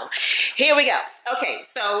 Wow. Here we go. Okay,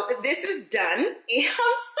 so this is done. I'm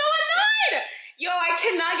so annoyed. Yo, I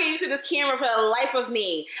cannot get used to this camera for the life of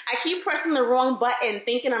me. I keep pressing the wrong button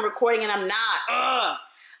thinking I'm recording and I'm not. Ugh.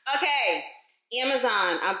 Okay,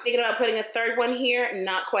 Amazon. I'm thinking about putting a third one here.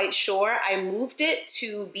 Not quite sure. I moved it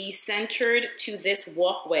to be centered to this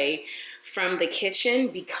walkway from the kitchen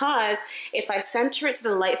because if I center it to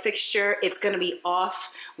the light fixture, it's gonna be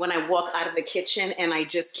off when I walk out of the kitchen and I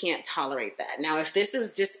just can't tolerate that. Now, if this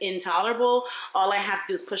is just intolerable, all I have to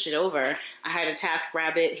do is push it over. I hired a task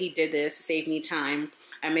rabbit. He did this to save me time.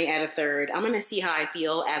 I may add a third. I'm gonna see how I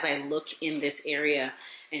feel as I look in this area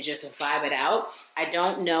and just vibe it out. I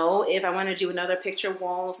don't know if I wanna do another picture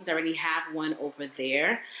wall since I already have one over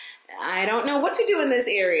there. I don't know what to do in this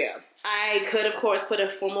area. I could, of course, put a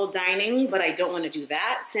formal dining, but I don't want to do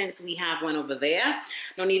that since we have one over there.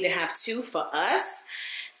 No need to have two for us.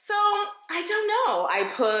 So I don't know. I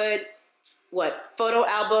put, what, photo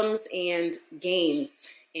albums and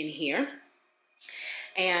games in here.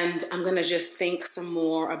 And I'm going to just think some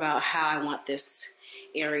more about how I want this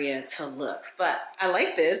area to look. But I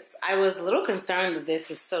like this. I was a little concerned that this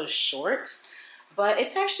is so short. But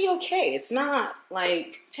it's actually okay. It's not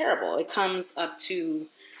like terrible. It comes up to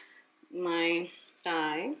my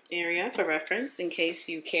thigh area for reference in case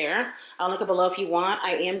you care. I'll link it below if you want.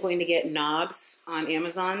 I am going to get knobs on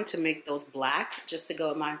Amazon to make those black just to go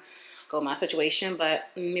with my situation, but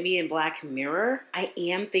maybe in black mirror. I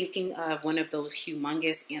am thinking of one of those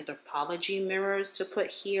humongous anthropology mirrors to put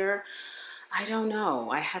here. I don't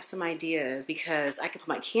know. I have some ideas because I could put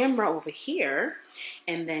my camera over here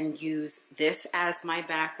and then use this as my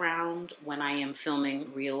background when I am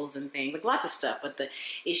filming reels and things, like lots of stuff. But the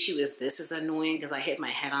issue is this is annoying because I hit my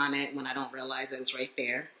head on it when I don't realize that it's right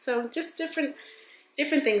there. So just different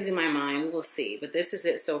things in my mind. We will see. But this is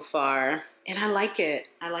it so far. And I like it.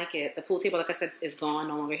 I like it. The pool table, like I said, is gone,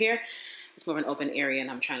 no longer here. It's more of an open area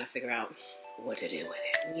and I'm trying to figure out what to do with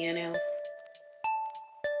it, you know?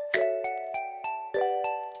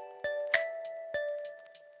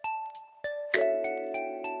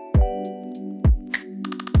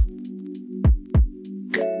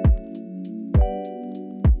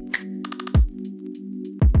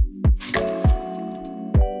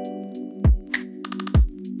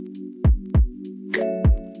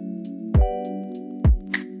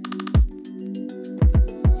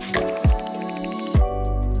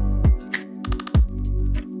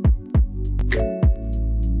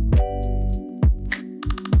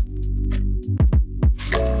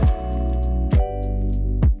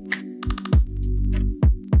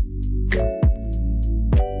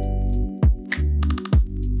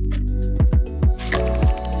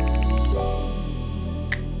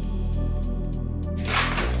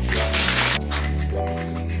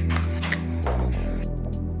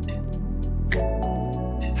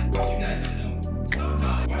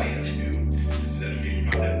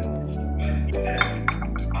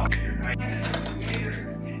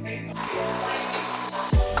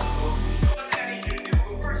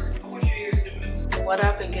 What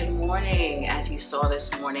up and good morning. As you saw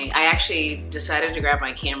this morning, I actually decided to grab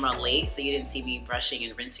my camera late so you didn't see me brushing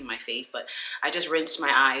and rinsing my face, but I just rinsed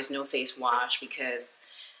my eyes, no face wash, because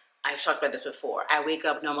I've talked about this before. I wake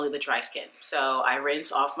up normally with dry skin. So I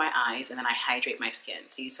rinse off my eyes and then I hydrate my skin.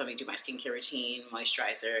 So you saw me do my skincare routine,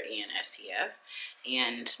 moisturizer, and SPF.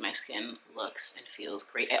 And my skin looks and feels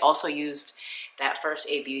great. I also used that first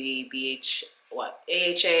A Beauty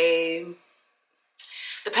AHA,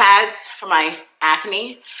 the pads for my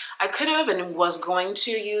acne. I could have and was going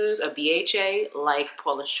to use a BHA like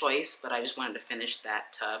Paula's Choice, but I just wanted to finish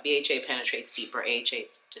that. BHA penetrates deeper, AHA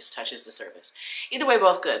just touches the surface. Either way,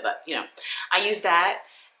 both good, but you know, I use that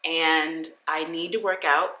and I need to work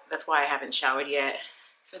out. That's why I haven't showered yet.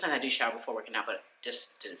 Sometimes I do shower before working out, but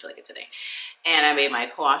just didn't feel like it today. And I made my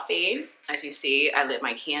coffee. As you see, I lit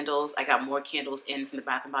my candles. I got more candles in from the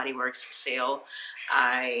Bath & Body Works sale.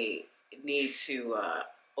 I need to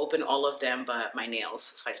open all of them but my nails,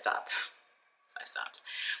 so I stopped.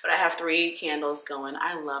 But I have 3 candles going.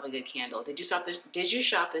 I love a good candle. Did you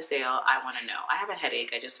shop the sale? I want to know. I have a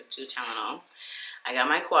headache. I just took 2 Tylenol. I got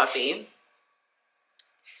my coffee.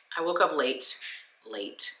 I woke up late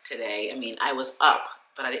today. I mean, I was up,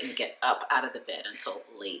 but I didn't get up out of the bed until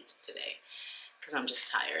late today because I'm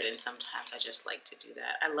just tired, and sometimes I just like to do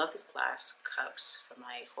that. I love these glass cups for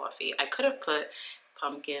my coffee. I could have put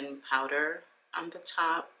pumpkin powder on the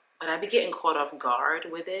top, but I'd be getting caught off guard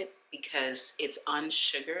with it because it's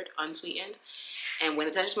unsugared, unsweetened. And when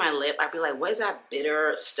it touches my lip, I'd be like, what is that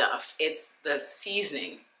bitter stuff? It's the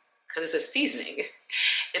seasoning, because it's a seasoning.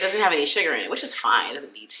 It doesn't have any sugar in it, which is fine. It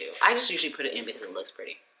doesn't need to. I just usually put it in because it looks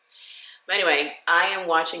pretty. But anyway, I am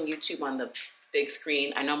watching YouTube on the big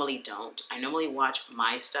screen. I normally don't. I normally watch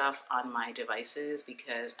my stuff on my devices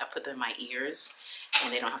because I put them in my ears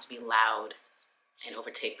and they don't have to be loud and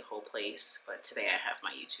overtake the whole place. But today I have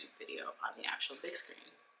my YouTube video on the actual big screen.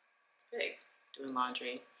 Big. Doing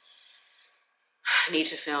laundry. I need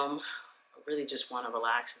to film. I really just want to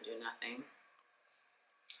relax and do nothing.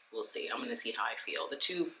 We'll see. I'm going to see how I feel. The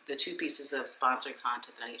two pieces of sponsored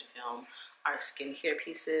content that I need to film are skincare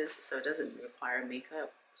pieces, so it doesn't require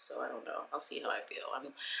makeup. So I don't know. I'll see how I feel.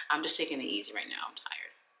 I'm just taking it easy right now. I'm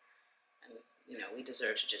tired. And, you know, we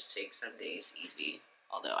deserve to just take some days easy,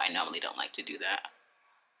 although I normally don't like to do that.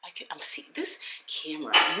 I'm seeing this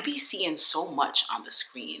camera. You be seeing so much on the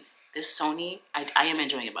screen. This Sony, I am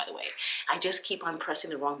enjoying it, by the way. I just keep on pressing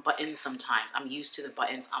the wrong buttons sometimes. I'm used to the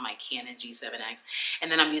buttons on my Canon G7X, and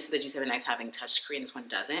then I'm used to the G7X having touchscreen. This one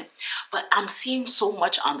doesn't. But I'm seeing so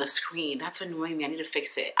much on the screen. That's annoying me. I need to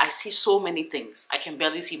fix it. I see so many things. I can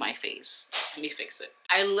barely see my face. Let me fix it.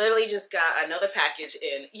 I literally just got another package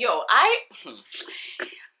in. Yo, I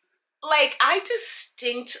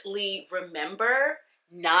distinctly remember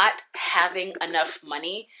not having enough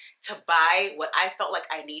money to buy what I felt like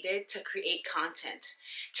I needed to create content,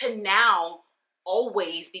 to now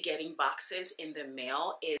always be getting boxes in the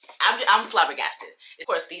mail. I'm flabbergasted. Of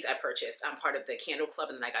course, these I purchased. I'm part of the candle club,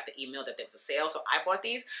 and then I got the email that there was a sale, so I bought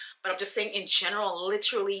these. But I'm just saying, in general,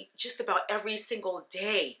 literally just about every single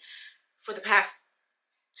day for the past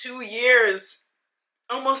 2 years,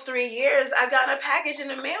 almost 3 years, I've gotten a package in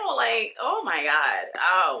the mail. Like, oh my God.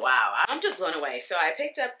 Oh, wow. I'm just blown away. So I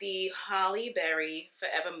picked up the Holly Berry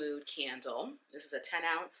Forever Mood candle. This is a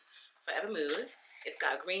 10-ounce Forever Mood. It's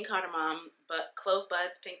got green cardamom, but clove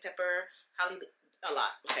buds, pink pepper, holly, a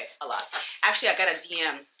lot. Okay, a lot. Actually, I got a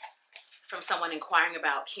DM from someone inquiring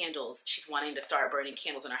about candles. She's wanting to start burning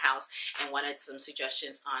candles in her house and wanted some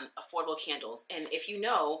suggestions on affordable candles. And if you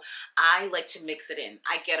know, I like to mix it in.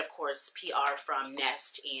 I get, of course, PR from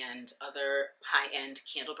Nest and other high-end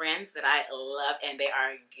candle brands that I love, and they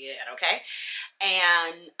are good, okay?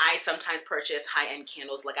 And I sometimes purchase high-end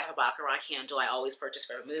candles. Like I have a Baccarat candle I always purchase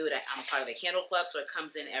for a mood. I'm a part of the candle club, so it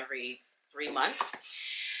comes in every 3 months.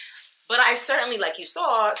 But I certainly, like you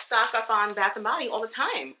saw, stock up on Bath & Body all the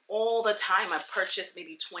time. All the time. I purchased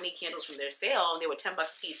maybe 20 candles from their sale, and they were $10 a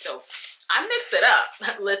piece. So I mix it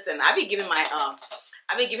up. Listen, I be giving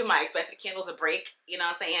my expensive candles a break. You know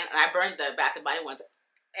what I'm saying? And I burn the Bath & Body ones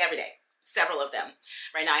every day. Several of them.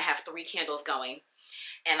 Right now I have 3 candles going.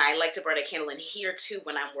 And I like to burn a candle in here too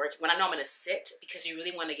when I'm working, when I know I'm going to sit, because you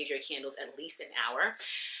really want to give your candles at least an hour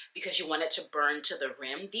because you want it to burn to the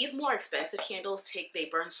rim. These more expensive candles they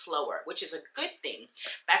burn slower, which is a good thing.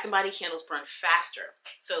 Bath & Body candles burn faster.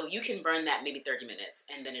 So you can burn that maybe 30 minutes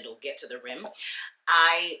and then it'll get to the rim.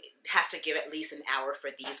 I have to give at least an hour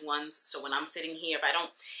for these ones. So when I'm sitting here,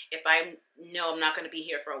 if I know I'm not going to be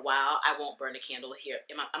here for a while, I won't burn a candle here.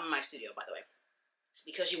 I'm in my studio, by the way.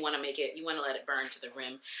 Because you want to let it burn to the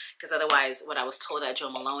rim, because otherwise what I was told at Joe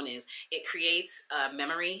Malone is it creates a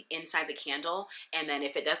memory inside the candle, and then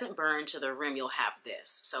if it doesn't burn to the rim, you'll have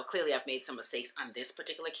this. So clearly I've made some mistakes on this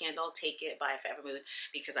particular candle. Take It by Forever Mood,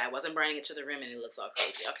 because I wasn't burning it to the rim and it looks all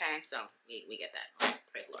crazy. Okay, so we get that. Right?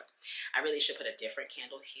 Praise the Lord. I really should put a different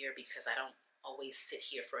candle here because I don't always sit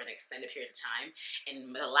here for an extended period of time,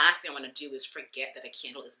 and the last thing I want to do is forget that a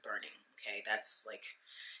candle is burning. Okay, that's like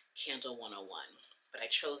candle 101. But I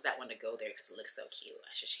chose that one to go there because it looks so cute.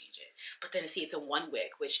 I should change it. But then see, it's a 1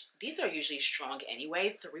 wick, which these are usually strong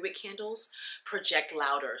anyway. 3 wick candles project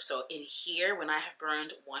louder. So in here, when I have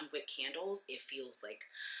burned 1 wick candles, it feels like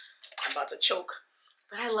I'm about to choke.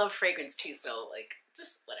 But I love fragrance too, so like,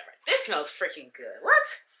 just whatever. This smells freaking good. What?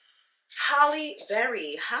 Holly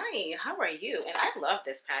Berry, hi, how are you? And I love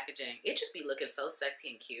this packaging. It just be looking so sexy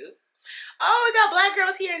and cute. Oh, we got black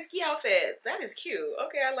girls here in ski outfits. That is cute.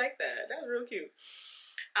 Okay, I like that. That's real cute.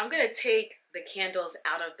 I'm gonna take the candles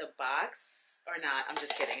out of the box, or not. I'm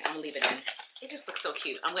just kidding. I'm gonna leave it in. It just looks so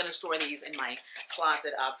cute. I'm gonna store these in my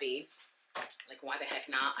closet, obvi. Like, why the heck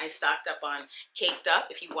not? I stocked up on Caked Up.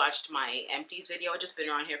 If you watched my empties video, I've just been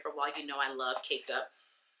around here for a while. You know I love Caked Up.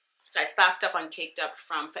 So I stocked up on Caked Up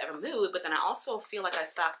from Forever Mood, but then I also feel like I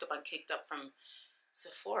stocked up on Caked Up from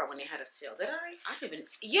Sephora when they had a sale. Did I? I don't even.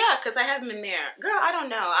 Yeah, because I haven't been there. Girl, I don't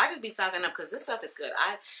know. I just be stocking up because this stuff is good.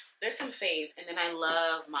 There's some faves, and then I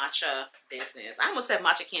love matcha business. I almost said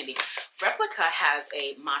matcha candy. Replica has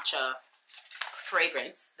a matcha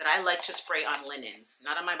fragrance that I like to spray on linens,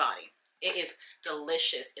 not on my body. It is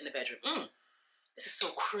delicious in the bedroom. This is so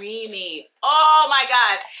creamy. Oh my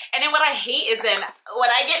God. And then what I hate is then when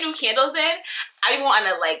I get new candles in, I want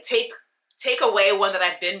to like take away one that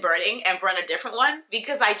I've been burning and burn a different one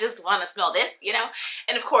because I just want to smell this, you know?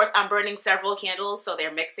 And of course I'm burning several candles, so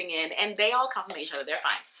they're mixing in and they all complement each other. They're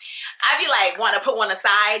fine. I be like, want to put one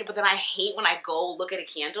aside, but then I hate when I go look at a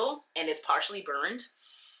candle and it's partially burned.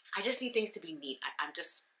 I just need things to be neat.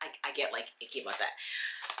 I get like icky about that.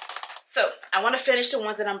 So I want to finish the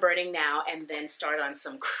ones that I'm burning now and then start on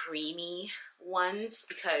some creamy ones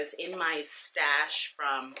because in my stash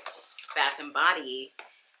from Bath & Body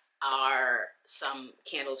are some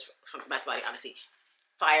candles from Bath & Body, obviously.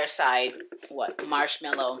 Fireside, what?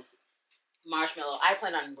 Marshmallow. I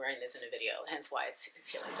plan on wearing this in a video, hence why it's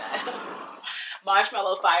here like that.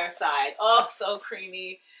 Marshmallow Fireside. Oh, so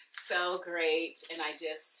creamy, so great. And I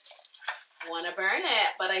just want to burn it,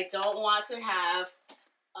 but I don't want to have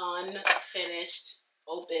unfinished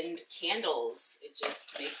opened candles. It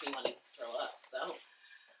just makes me want to throw up. So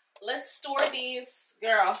let's store these.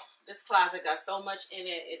 Girl, this closet got so much in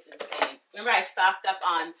it, it's insane. Remember I stocked up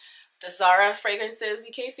on the Zara fragrances,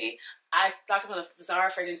 you can't see. I stocked up on the Zara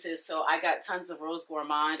fragrances, so I got tons of Rose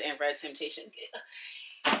Gourmand and Red Temptation.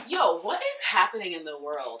 Yo, what is happening in the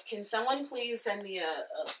world? Can someone please send me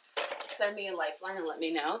a lifeline and let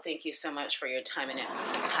me know? Thank you so much for your time and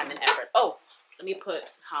effort. Oh, let me put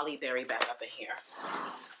Holly Berry back up in here.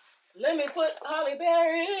 Let me put Holly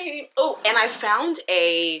Berry. Oh, and I found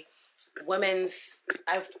a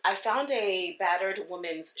I found a battered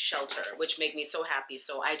women's shelter, which made me so happy.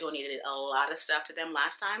 So I donated a lot of stuff to them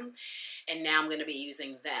last time, and now I'm going to be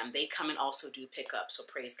using them. They come and also do pickup, so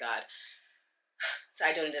praise God. So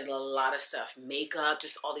I donated a lot of stuff, makeup,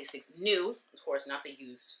 just all these things. New, of course, not the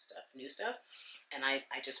used stuff, new stuff. And I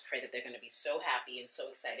just pray that they're going to be so happy and so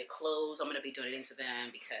excited. Clothes, I'm going to be donating to them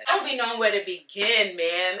because I don't be knowing where to begin,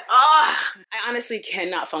 man. Oh, I honestly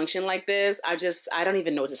cannot function like this. I don't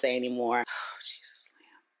even know what to say anymore. Oh, Jesus,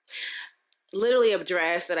 lamb. Literally a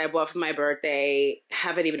dress that I bought for my birthday.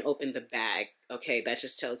 Haven't even opened the bag. Okay, that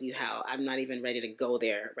just tells you how I'm not even ready to go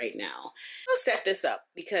there right now. Let's set this up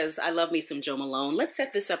because I love me some Jo Malone. Let's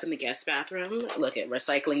set this up in the guest bathroom. Look at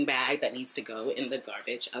recycling bag that needs to go in the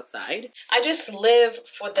garbage outside. I just live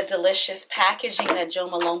for the delicious packaging that Jo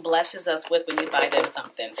Malone blesses us with when we buy them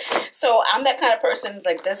something. So I'm that kind of person that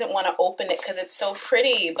like doesn't want to open it because it's so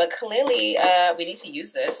pretty, but clearly we need to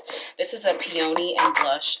use this. This is a Peony and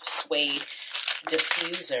Blush Suede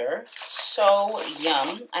diffuser. So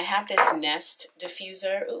yum. I have this Nest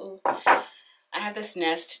diffuser. Ooh. I have this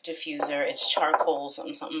Nest diffuser. It's charcoal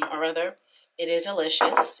something or other. It is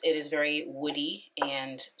delicious. It is very woody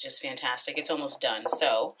and just fantastic. It's almost done.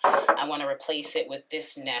 So I want to replace it with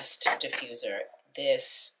this Nest diffuser.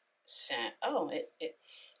 This scent. Oh, it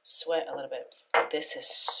sweat a little bit. This is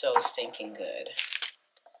so stinking good.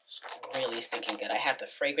 Really stinking good. I have the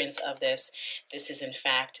fragrance of this. This is in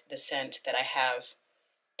fact the scent that I have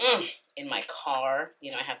in my car.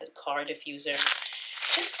 You know, I have the car diffuser.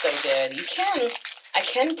 Just so good. I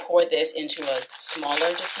can pour this into a smaller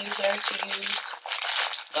diffuser to use,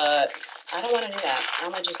 but I don't want to do that.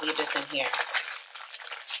 I'm going to just leave this in here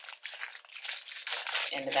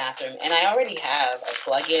in the bathroom. And I already have a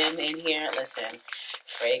plug-in in here. Listen,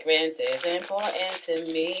 fragrance is important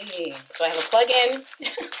to me. So I have a plug-in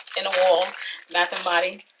in the wall, Bath &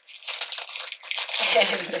 Body. And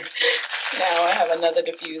now I have another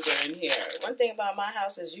diffuser in here. One thing about my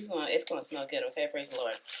house is it's going to smell good, okay? Praise the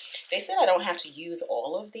Lord. They said I don't have to use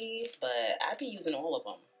all of these, but I be using all of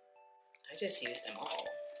them. I just use them all.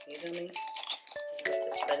 You feel me?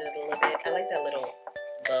 Just spread it a little bit. I like that little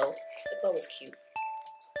bow. The bow is cute.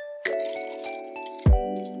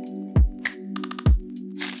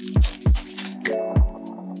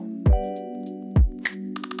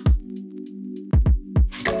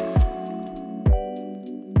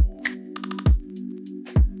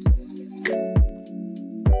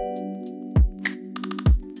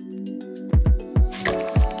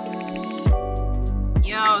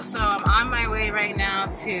 So I'm on my way right now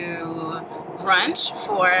to brunch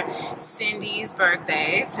for Cindy's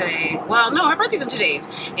birthday today. Well, no, her birthday's in 2 days.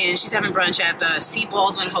 And she's having brunch at the C.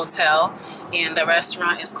 Baldwin Hotel. And the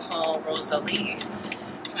restaurant is called Rosalie.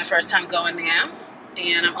 It's my first time going there.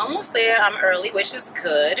 And I'm almost there. I'm early, which is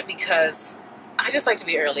good because I just like to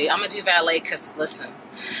be early. I'm going to do valet because, listen,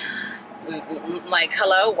 like,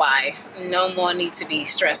 hello, why? No more need to be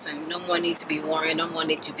stressing. No more need to be worrying. No more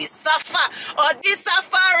need to be suffer. Or this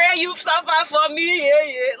suffer and you suffer for me. Yeah,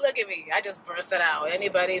 yeah. Look at me. I just burst it out.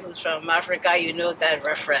 Anybody who's from Africa, you know that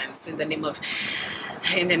reference in the name of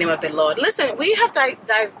the Lord. Listen, we have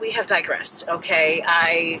digressed, okay?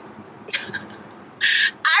 I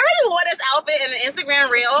really wore this outfit in an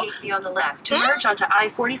Instagram reel. Katy on the left to merge onto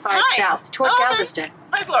I-45 south toward Galveston.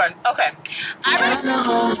 Praise Lord. Okay.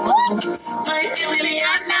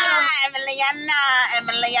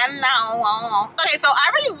 Okay, so I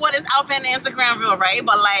already wore this outfit in the Instagram reel, right?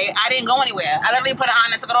 But like, I didn't go anywhere. I literally put it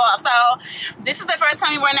on and took it off. So this is the first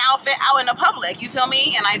time wearing an outfit out in the public. You feel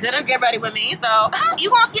me? And I didn't get ready with me. So you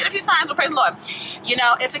gonna see it a few times, but praise the Lord. You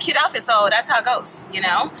know, it's a cute outfit, so that's how it goes, you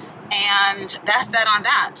know? And that's that on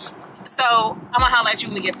that. So I'm gonna holler at you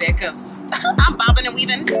when we get there because I'm bobbing and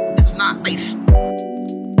weaving. It's not safe.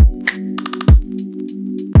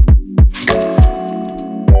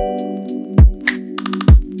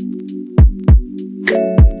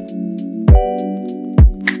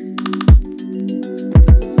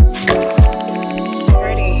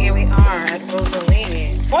 Alrighty, here we are at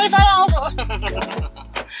Rosalie. $45.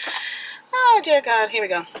 Oh dear God, here we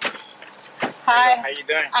go. Hi. How you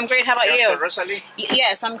doing? I'm great. How about you? Rosalie?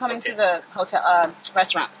 Yes, I'm coming to the hotel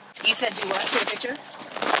restaurant. You said do what? Take a picture?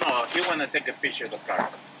 No, he want to take a picture of the car.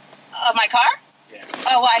 Of my car? Yeah.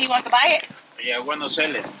 Oh, why? He wants to buy it? Yeah, I want to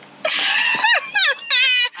sell it.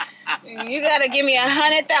 You gotta give me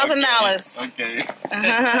 $100,000. Okay.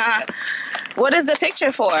 What is the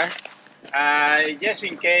picture for? Just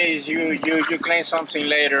in case you claim something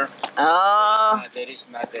later. Oh. That is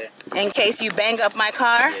not there. In case you bang up my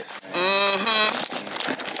car? Yes,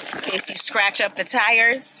 Mm-hmm. In case you scratch up the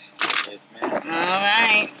tires? Yes, ma'am. All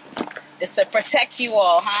right. It's to protect you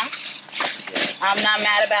all, huh? Yes. I'm not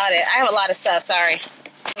mad about it. I have a lot of stuff, sorry.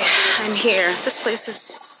 I'm here. This place is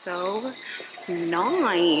so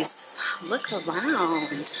nice. Look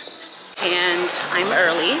around. And I'm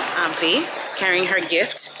early, Obvi, carrying her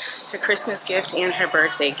gift, her Christmas gift and her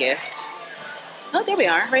birthday gift. Oh, there we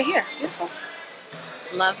are, right here. Beautiful.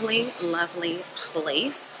 Lovely, lovely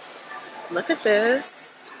place. Look at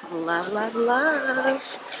this. Love, love,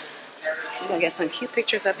 love. We're gonna get some cute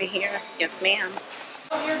pictures up in here. Yes, ma'am.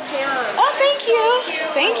 Your pants. Oh, thank you.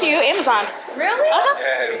 Thank you. Amazon. Really?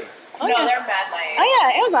 Uh-huh. Oh, No, yeah. they're mad nice. Oh,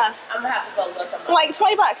 yeah, Amazon. I'm gonna have to go look them up. Like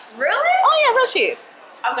 $20. Really? Oh, yeah, real cheap.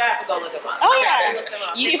 I'm gonna have to go look them up. Oh, I'm gonna yeah. have to look them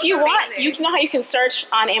up. They If look you want, amazing. you know how you can search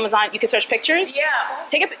on Amazon? You can search pictures. Yeah.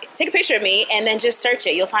 Take a picture of me and then just search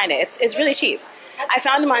it. You'll find it. It's really cheap. I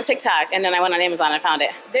found them on TikTok and then I went on Amazon and found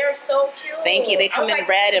it. They're so cute. Thank you. They come in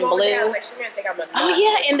red and blue. I was like, she's gonna think I'm a Oh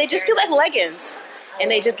yeah, and they just feel like leggings,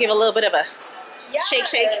 and they just give a little bit of a shake.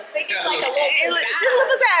 They give like a little Just a little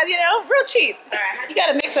pizzazz, you know, real cheap. Alright, You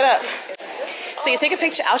gotta mix it up. So you take a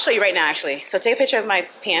picture. I'll show you right now, actually. So take a picture of my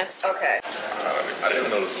pants. Okay. I didn't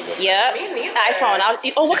know this was Yep. Me neither. iPhone.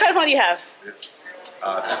 Oh, what kind of phone do you have? It's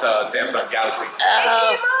Samsung Galaxy.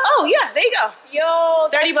 Oh yeah, there you go. Yo,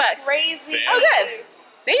 that's $30. crazy. Oh good.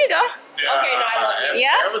 There you go. Okay, no, I love you.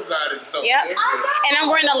 Yeah. Amazon is so Yep. And I'm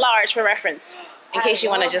wearing a large for reference, in case you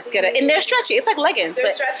want to just get it. And they're stretchy. It's like leggings, They're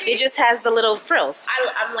but stretchy? it just has the little frills.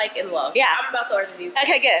 I'm like in love. Yeah. I'm about to order these.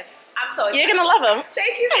 Okay, good. I'm so excited. You're gonna love them.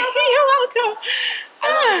 Thank you so much. You're welcome. I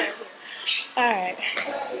love it. All right.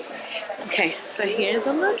 Okay, so here's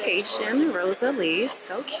the location, Rosalie.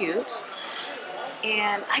 So cute.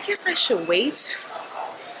 And I guess I should wait.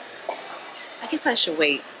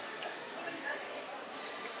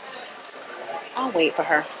 I'll wait for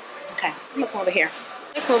her. Okay, I'm gonna come over here.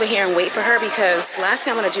 I'm gonna come over here and wait for her because last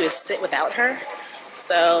thing I'm gonna do is sit without her.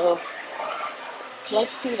 So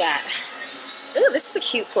let's do that. Ooh, this is a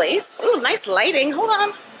cute place. Ooh, nice lighting. Hold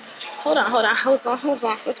on.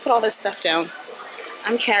 Let's put all this stuff down.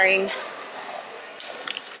 I'm carrying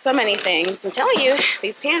so many things. I'm telling you,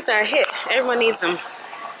 these pants are a hit. Everyone needs them.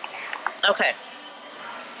 Okay.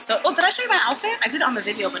 So, oh, did I show you my outfit? I did it on the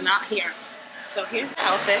video, but not here. So here's the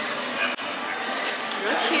outfit.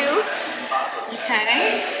 Real cute.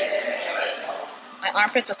 Okay. My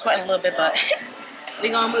armpits are sweating a little bit, but we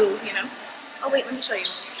gonna move, you know. Oh wait, let me show you.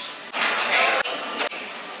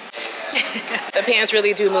 The pants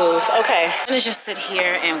really do move. Okay, I'm gonna just sit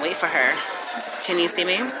here and wait for her. Can you see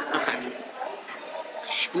me? Okay.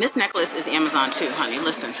 And this necklace is Amazon too, honey.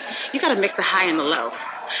 Listen, you gotta mix the high and the low.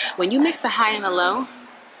 When you mix the high and the low,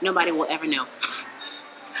 nobody will ever know.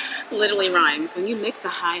 Literally rhymes. When you mix the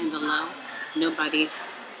high and the low, nobody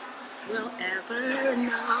will ever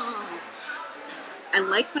know. I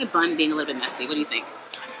like my bun being a little bit messy. What do you think?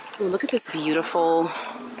 Ooh, look at this beautiful...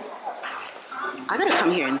 I gotta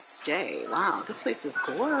come here and stay. Wow, this place is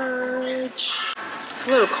gorgeous. It's a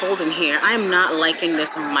little cold in here. I am not liking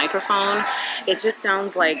this microphone. It just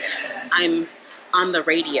sounds like I'm on the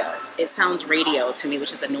radio. It sounds radio to me,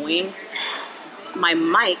 which is annoying. My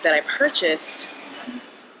mic that I purchased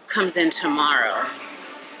comes in tomorrow.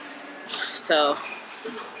 So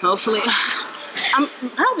hopefully,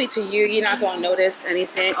 probably to you, you're not gonna notice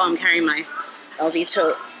anything. Oh, I'm carrying my LV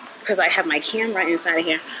tote because I have my camera inside of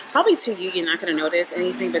here. Probably to you, you're not gonna notice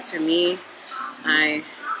anything, but to me, I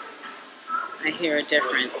hear a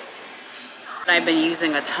difference. I've been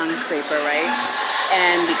using a tongue scraper, right?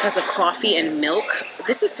 And because of coffee and milk,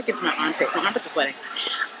 this is sticking to my armpits. My armpits are sweating.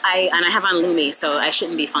 And I have on Lumi, so I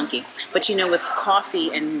shouldn't be funky. But you know, with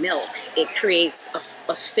coffee and milk, it creates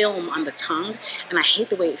a film on the tongue, and I hate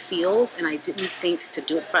the way it feels, and I didn't think to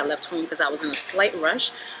do it before I left home because I was in a slight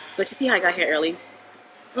rush. But you see how I got here early?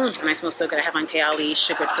 And I smell so good. I have on Katy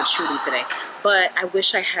sugared patchouli today. But I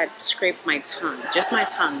wish I had scraped my tongue, just my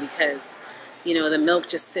tongue, because you know, the milk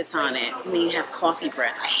just sits on it. And then you have coffee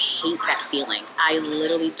breath. I hate that feeling. I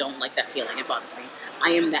literally don't like that feeling. It bothers me.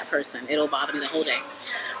 I am that person. It'll bother me the whole day.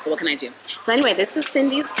 But what can I do? So anyway, this is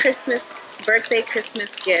Cindy's birthday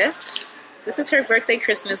Christmas gift. This is her birthday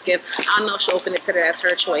Christmas gift. I don't know if she'll open it today. That's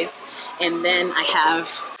her choice. And then I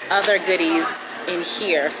have other goodies in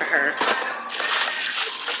here for her.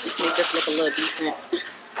 Make this look a little decent.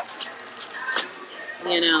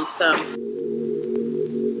 You know, so...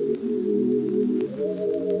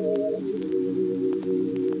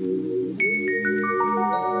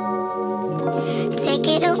 Take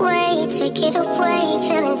it away,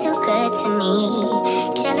 feeling too good to me.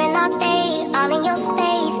 Chilling all day, all in your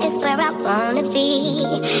space is where I wanna be.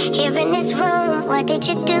 Here in this room, what did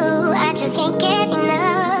you do? I just can't get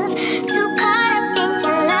enough. Too caught up in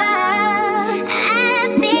your love.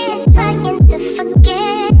 I've been trying to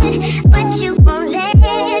forget, but you won't let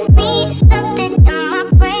me. Something in my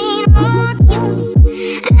brain wants you.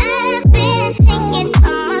 I've been hanging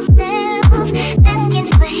on myself, asking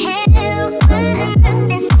for help, but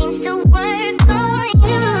nothing seems to work on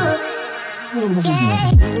you.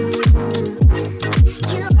 Yeah.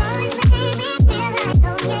 You always make me feel like,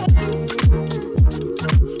 oh yeah.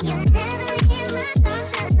 You never leave my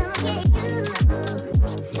thoughts, I know, yeah, you're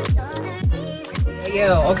the reason.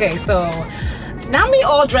 Yo, okay, so now me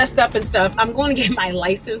all dressed up and stuff. I'm going to get my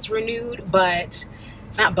license renewed,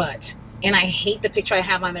 and I hate the picture I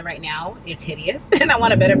have on there right now. It's hideous, and I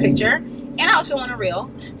want a better picture. And I was feeling real,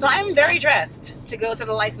 so I'm very dressed to go to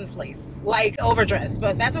the license place, like overdressed,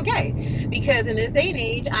 but that's okay because in this day and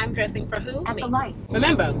age, I'm dressing for who? At me. the light.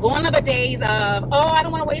 Remember, gone are the days of, oh, I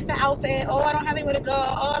don't want to waste the outfit, oh, I don't have anywhere to go,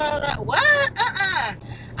 oh, da, da, da. What?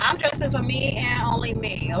 I'm dressing for me and only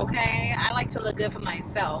me, okay? I like to look good for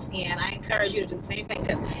myself, and I encourage you to do the same thing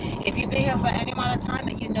because if you've been here for any amount of time,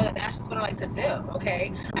 then you know that that's just what I like to do,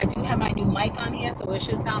 okay? I do have my new mic on here, so it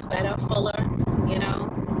should sound better, fuller, you know?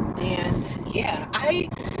 And yeah, I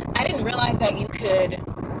didn't realize that you could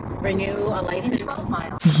renew a license.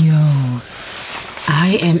 Yo,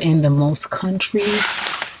 I am in the most country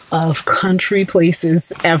of country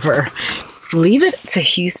places ever. Leave it to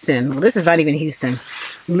Houston. Well, this is not even Houston.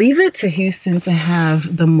 Leave it to Houston to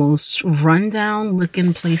have the most rundown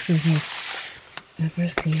looking places you've ever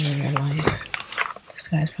seen in your life. This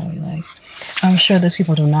guy's probably like, I'm sure those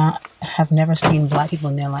people have never seen black people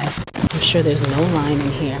in their life. I'm sure there's no line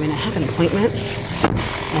in here. I mean, I have an appointment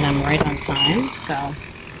and I'm right on time, so I'm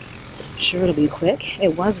sure it'll be quick.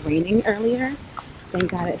 It was raining earlier. Thank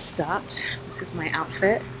God it stopped. This is my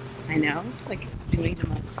outfit. I know, like doing the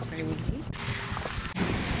most very windy.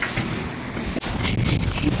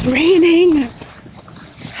 It's raining.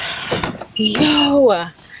 Yo.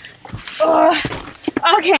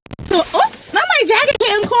 Okay. So, not my jacket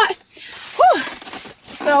getting caught. Whew.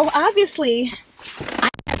 So obviously, I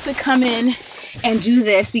had to come in and do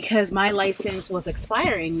this because my license was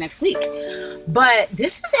expiring next week. But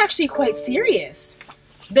this is actually quite serious.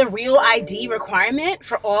 The real ID requirement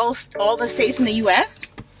for all the states in the U.S.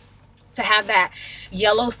 to have that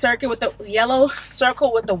yellow circle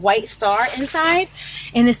with the white star inside,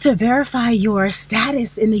 and it's to verify your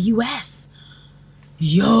status in the U.S.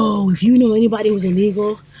 Yo, if you know anybody who's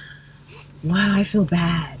illegal, wow, I feel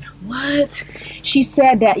bad. What? She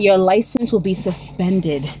said that your license will be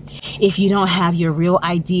suspended if you don't have your real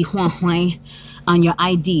ID on your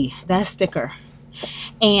ID, that sticker.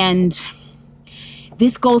 And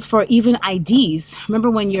this goes for even IDs. Remember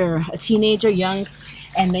when you're a teenager, young,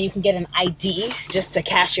 and then you can get an ID just to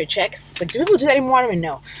cash your checks? Like, do people do that anymore? I don't even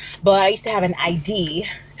know. But I used to have an ID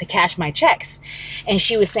to cash my checks. And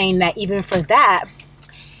she was saying that even for that,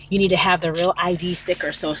 you need to have the real ID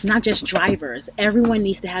sticker. So it's not just drivers. Everyone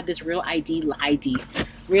needs to have this real ID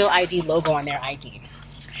logo on their ID.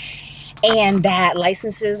 And that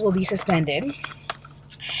licenses will be suspended.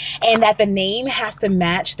 And that the name has to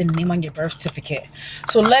match the name on your birth certificate.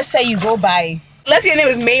 So let's say you go by, let's say your name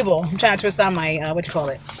is Mabel. I'm trying to twist on my,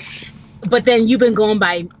 but then you've been going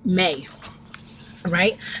by May,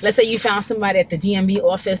 right? Let's say you found somebody at the DMV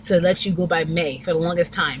office to let you go by May for the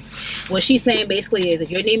longest time. What she's saying basically is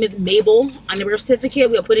if your name is Mabel on your birth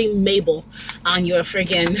certificate, we are putting Mabel on your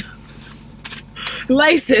friggin'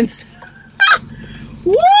 license.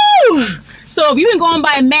 Woo! So if you've been going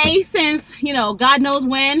by May since, you know, God knows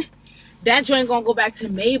when, that joint gonna go back to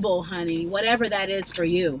Mabel, honey. Whatever that is for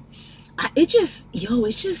you. It's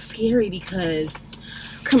just scary because,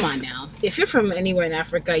 come on now. If you're from anywhere in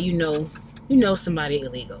Africa, you know somebody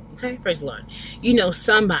illegal. Okay? Praise the Lord. You know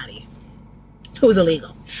somebody who's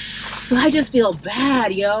illegal. So I just feel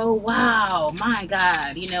bad, yo. Wow. My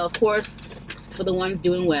God. You know, of course, for the ones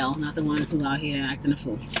doing well, not the ones who out here acting a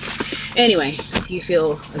fool. Anyway, if you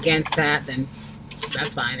feel against that, then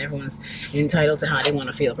that's fine. Everyone's entitled to how they want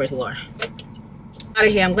to feel. Praise the Lord. Out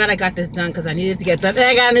of here. I'm glad I got this done because I needed to get done. And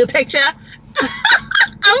I got a new picture.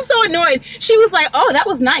 I'm so annoyed. She was like, oh, that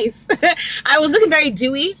was nice. I was looking very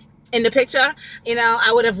dewy in the picture. You know,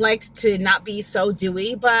 I would have liked to not be so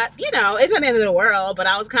dewy, but, you know, it's not the end of the world. But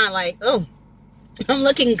I was kind of like, oh, I'm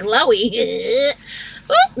looking glowy.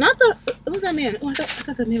 Oh, not the, what was that man? Oh, I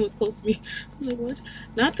thought that man was close to me. I'm like, what?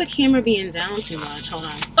 Not the camera being down too much. Hold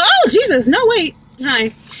on. Oh, Jesus. No, wait.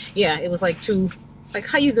 Hi. Yeah, it was like too, like,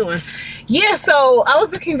 how you doing? Yeah, so I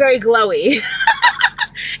was looking very glowy.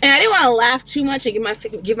 And I didn't want to laugh too much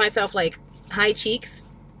and give myself, like, high cheeks.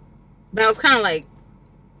 But I was kind of like,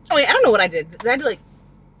 oh, wait, I don't know what I did. Did I do, like,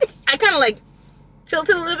 I kind of, like,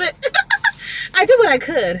 tilted a little bit. I did what I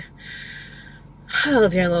could. Oh,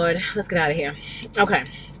 dear Lord. Let's get out of here. Okay.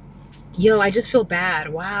 Yo, I just feel bad.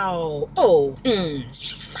 Wow. Oh.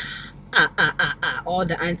 All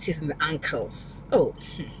the aunties and the uncles. Oh.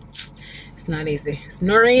 It's not easy. It's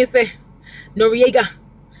not easy. Noriega.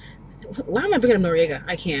 Why am I bringing up Noriega?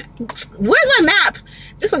 I can't. Where's my map?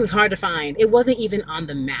 This one is hard to find. It wasn't even on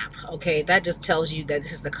the map. Okay. That just tells you that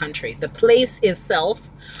this is the country. The place itself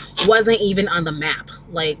wasn't even on the map.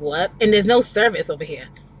 Like, what? And there's no service over here.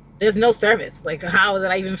 There's no service. Like, how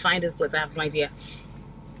did I even find this place? I have no idea.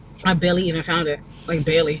 I barely even found it. Like,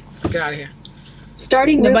 barely. Get out of here.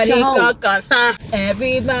 Starting route to home.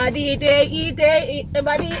 Everybody they eat,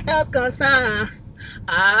 everybody else gonna sign.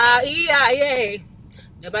 Yeah.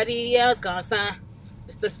 Nobody else gonna sign.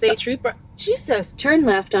 It's the state trooper. Jesus. Turn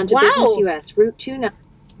left onto Business US Route 29.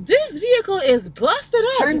 This vehicle is busted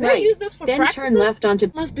up. Turn right. Use this for then practices? Turn left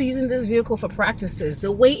onto. Must be using this vehicle for practices.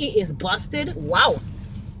 The way it is busted. Wow.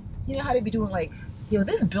 You know how they be doing, like, yo,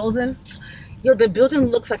 this building, yo, the building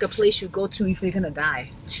looks like a place you go to if you're gonna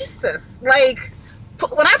die. Jesus. Like,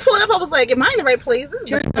 when I pulled up, I was like, am I in the right place? This is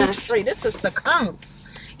the country. This is the counts.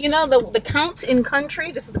 You know, the count in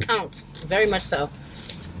country, this is the count. Very much so.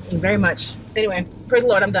 Very much. Anyway, praise the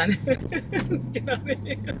Lord, I'm done. Let's get out of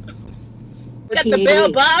here. Got the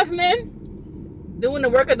Bill Bosman doing the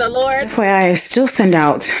work of the Lord. FYI, I still send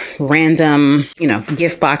out random, you know,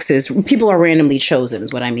 gift boxes. People are randomly chosen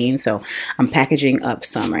is what I mean. So I'm packaging up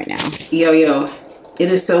some right now. Yo,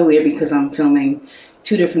 it is so weird because I'm filming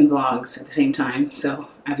 2 different vlogs at the same time. So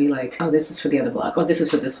I'd be like, oh, this is for the other vlog. Oh, this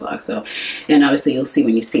is for this vlog. So, and obviously you'll see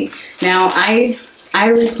when you see. Now I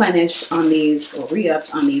replenished on these, or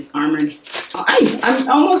re-upped on these Armor. I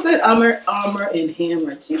almost said Armor and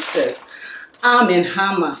Hammer. Jesus. Arm and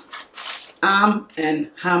Hammer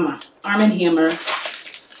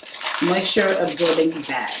moisture absorbing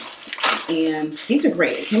bags, and these are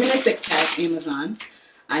great. It came in a 6-pack, Amazon.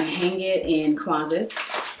 I hang it in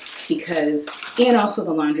closets because, and also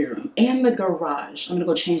the laundry room and the garage. I'm gonna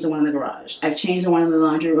go change the one in the garage. I've changed the one in the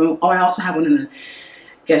laundry room. Oh, I also have one in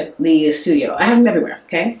the studio. I have them everywhere.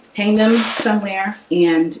 Okay, hang them somewhere,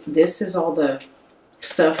 and this is all the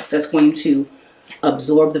stuff that's going to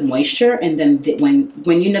absorb the moisture, and then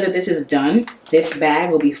when you know that this is done, this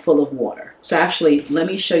bag will be full of water. So actually, let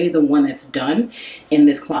me show you the one that's done in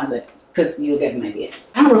this closet. because you'll get an idea.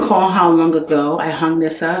 I don't recall how long ago I hung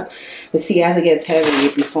this up, but see, as it gets heavy,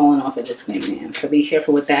 it'd be falling off of this thing, man. So be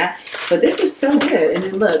careful with that. But this is so good. And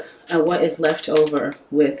then look at what is left over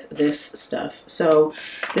with this stuff. So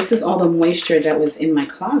this is all the moisture that was in my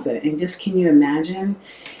closet. And just, can you imagine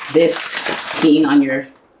this being on your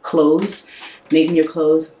clothes, making your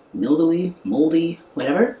clothes mildewy, moldy,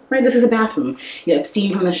 whatever, right? This is a bathroom. You got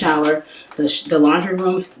steam from the shower. The laundry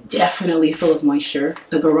room, definitely full of moisture.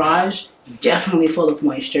 The garage, definitely full of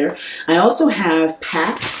moisture. I also have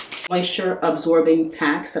packs, moisture absorbing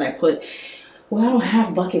packs that I put, well, I don't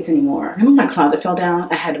have buckets anymore. Remember my closet fell down?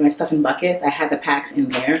 I had my stuff in buckets. I had the packs in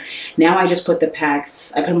there. Now I just put the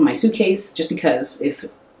packs, I put them in my suitcase just because,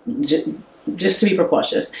 just to be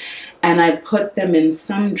precautious. And I put them in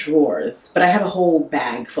some drawers, but I have a whole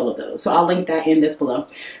bag full of those. So I'll link that in this below.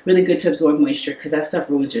 Really good to absorb moisture, because that stuff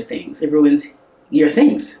ruins your things. It ruins your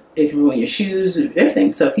things. It can ruin your shoes,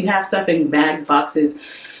 everything. So if you have stuff in bags, boxes,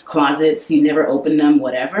 closets, you never open them,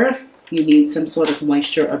 whatever, you need some sort of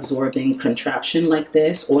moisture absorbing contraption like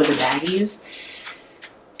this, or the baggies,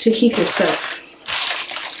 to keep your stuff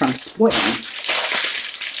from spoiling.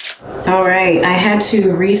 All right, I had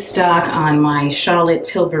to restock on my Charlotte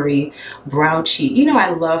Tilbury Brow Cheat. You know,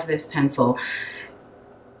 I love this pencil.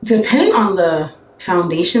 Depending on the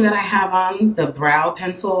foundation that I have on, the brow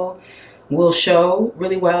pencil will show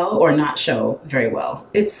really well or not show very well.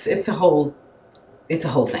 It's a whole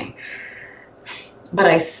thing. But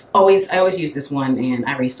I always use this one, and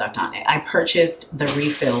I restocked on it. I purchased the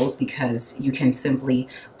refills because you can simply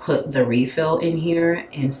put the refill in here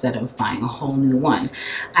instead of buying a whole new one.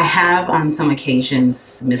 I have on some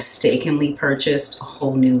occasions mistakenly purchased a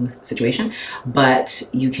whole new situation, but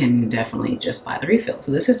you can definitely just buy the refill.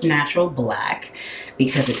 So this is natural black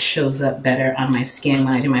because it shows up better on my skin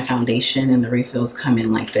when I do my foundation, and the refills come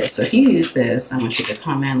in like this. So if you use this, I want you to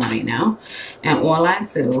comment, let me know. And all I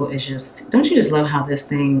do is just, don't you just love how this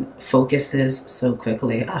thing focuses so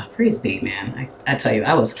quickly? Oh, praise be, man. I tell you,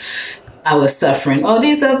 I was suffering. Oh,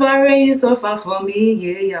 this SEPHORA, you suffer for me.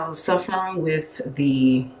 Yeah, I was suffering with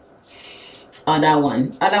the other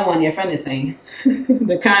one your friend is saying.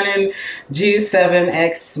 The Canon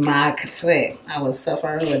G7X Mark III. I was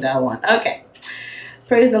suffering with that one. Okay.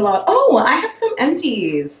 Praise the Lord. Oh, I have some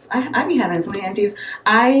empties. I be having so many empties.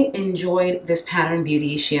 I enjoyed this Pattern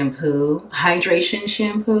Beauty shampoo, hydration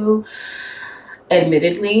shampoo.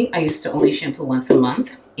 Admittedly, I used to only shampoo once a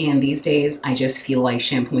month, and these days I just feel like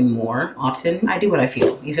shampooing more often. I do what I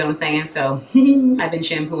feel. You feel what I'm saying? So I've been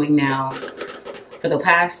shampooing now for the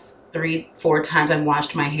past 3-4 times I've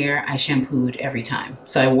washed my hair. I shampooed every time.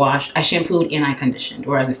 So I shampooed and I conditioned.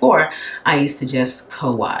 Whereas before, I used to just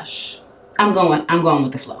co-wash. I'm going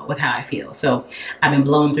with the flow, with how I feel. So I've been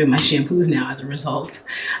blowing through my shampoos now as a result.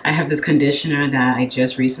 I have this conditioner that I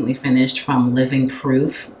just recently finished from Living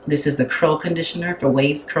Proof. This is the curl conditioner for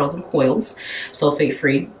waves, curls, and coils, sulfate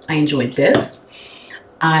free. I enjoyed this.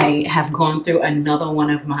 I have gone through another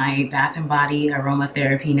one of my Bath & Body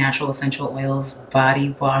Aromatherapy Natural Essential Oils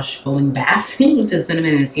Body Wash Foaming Bath. This is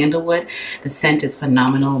cinnamon and sandalwood. The scent is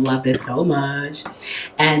phenomenal. Love this so much.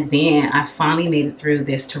 And then I finally made it through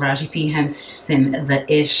this Taraji P. Henson The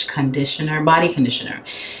Ish conditioner, body conditioner.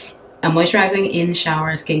 A moisturizing in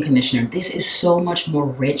shower skin conditioner. This is so much more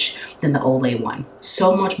rich than the Olay one.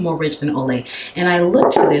 So much more rich than Olay. And I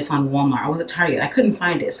looked for this on Walmart. I was at Target. I couldn't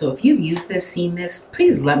find it. So if you've used this, seen this,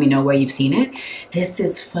 please let me know where you've seen it. This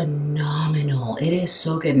is phenomenal. It is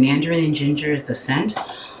so good. Mandarin and ginger is the scent.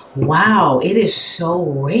 Wow, it is so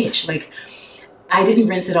rich. Like, I didn't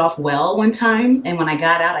rinse it off well one time, and when I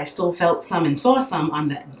got out, I still felt some and saw some on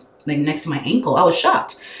the, like, next to my ankle. I was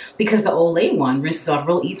shocked because the Olay one rinses off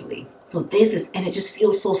real easily. So this is, and it just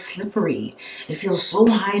feels so slippery. It feels so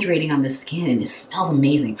hydrating on the skin, and it smells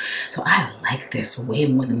amazing. So I like this way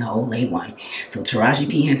more than the Olay one. So Taraji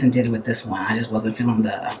P. Henson did it with this one. I just wasn't feeling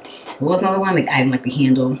the, what was the other one? Like, I didn't like the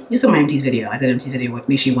handle. You saw my empties video. I did an empties video.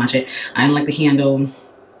 Make sure you watch it. I didn't like the handle.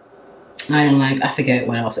 I didn't like, I forget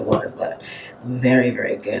what else it was, but very,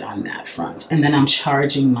 very good on that front. And then I'm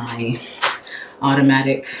charging my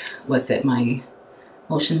automatic, my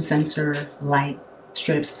motion sensor light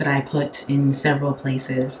strips that I put in several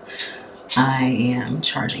places. I am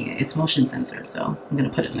charging it. It's motion censored, so I'm gonna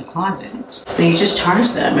put it in the closet. So you just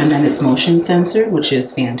charge them, and then it's motion censored, which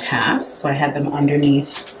is fantastic. So I had them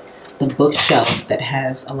underneath the bookshelf that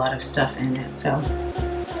has a lot of stuff in it. So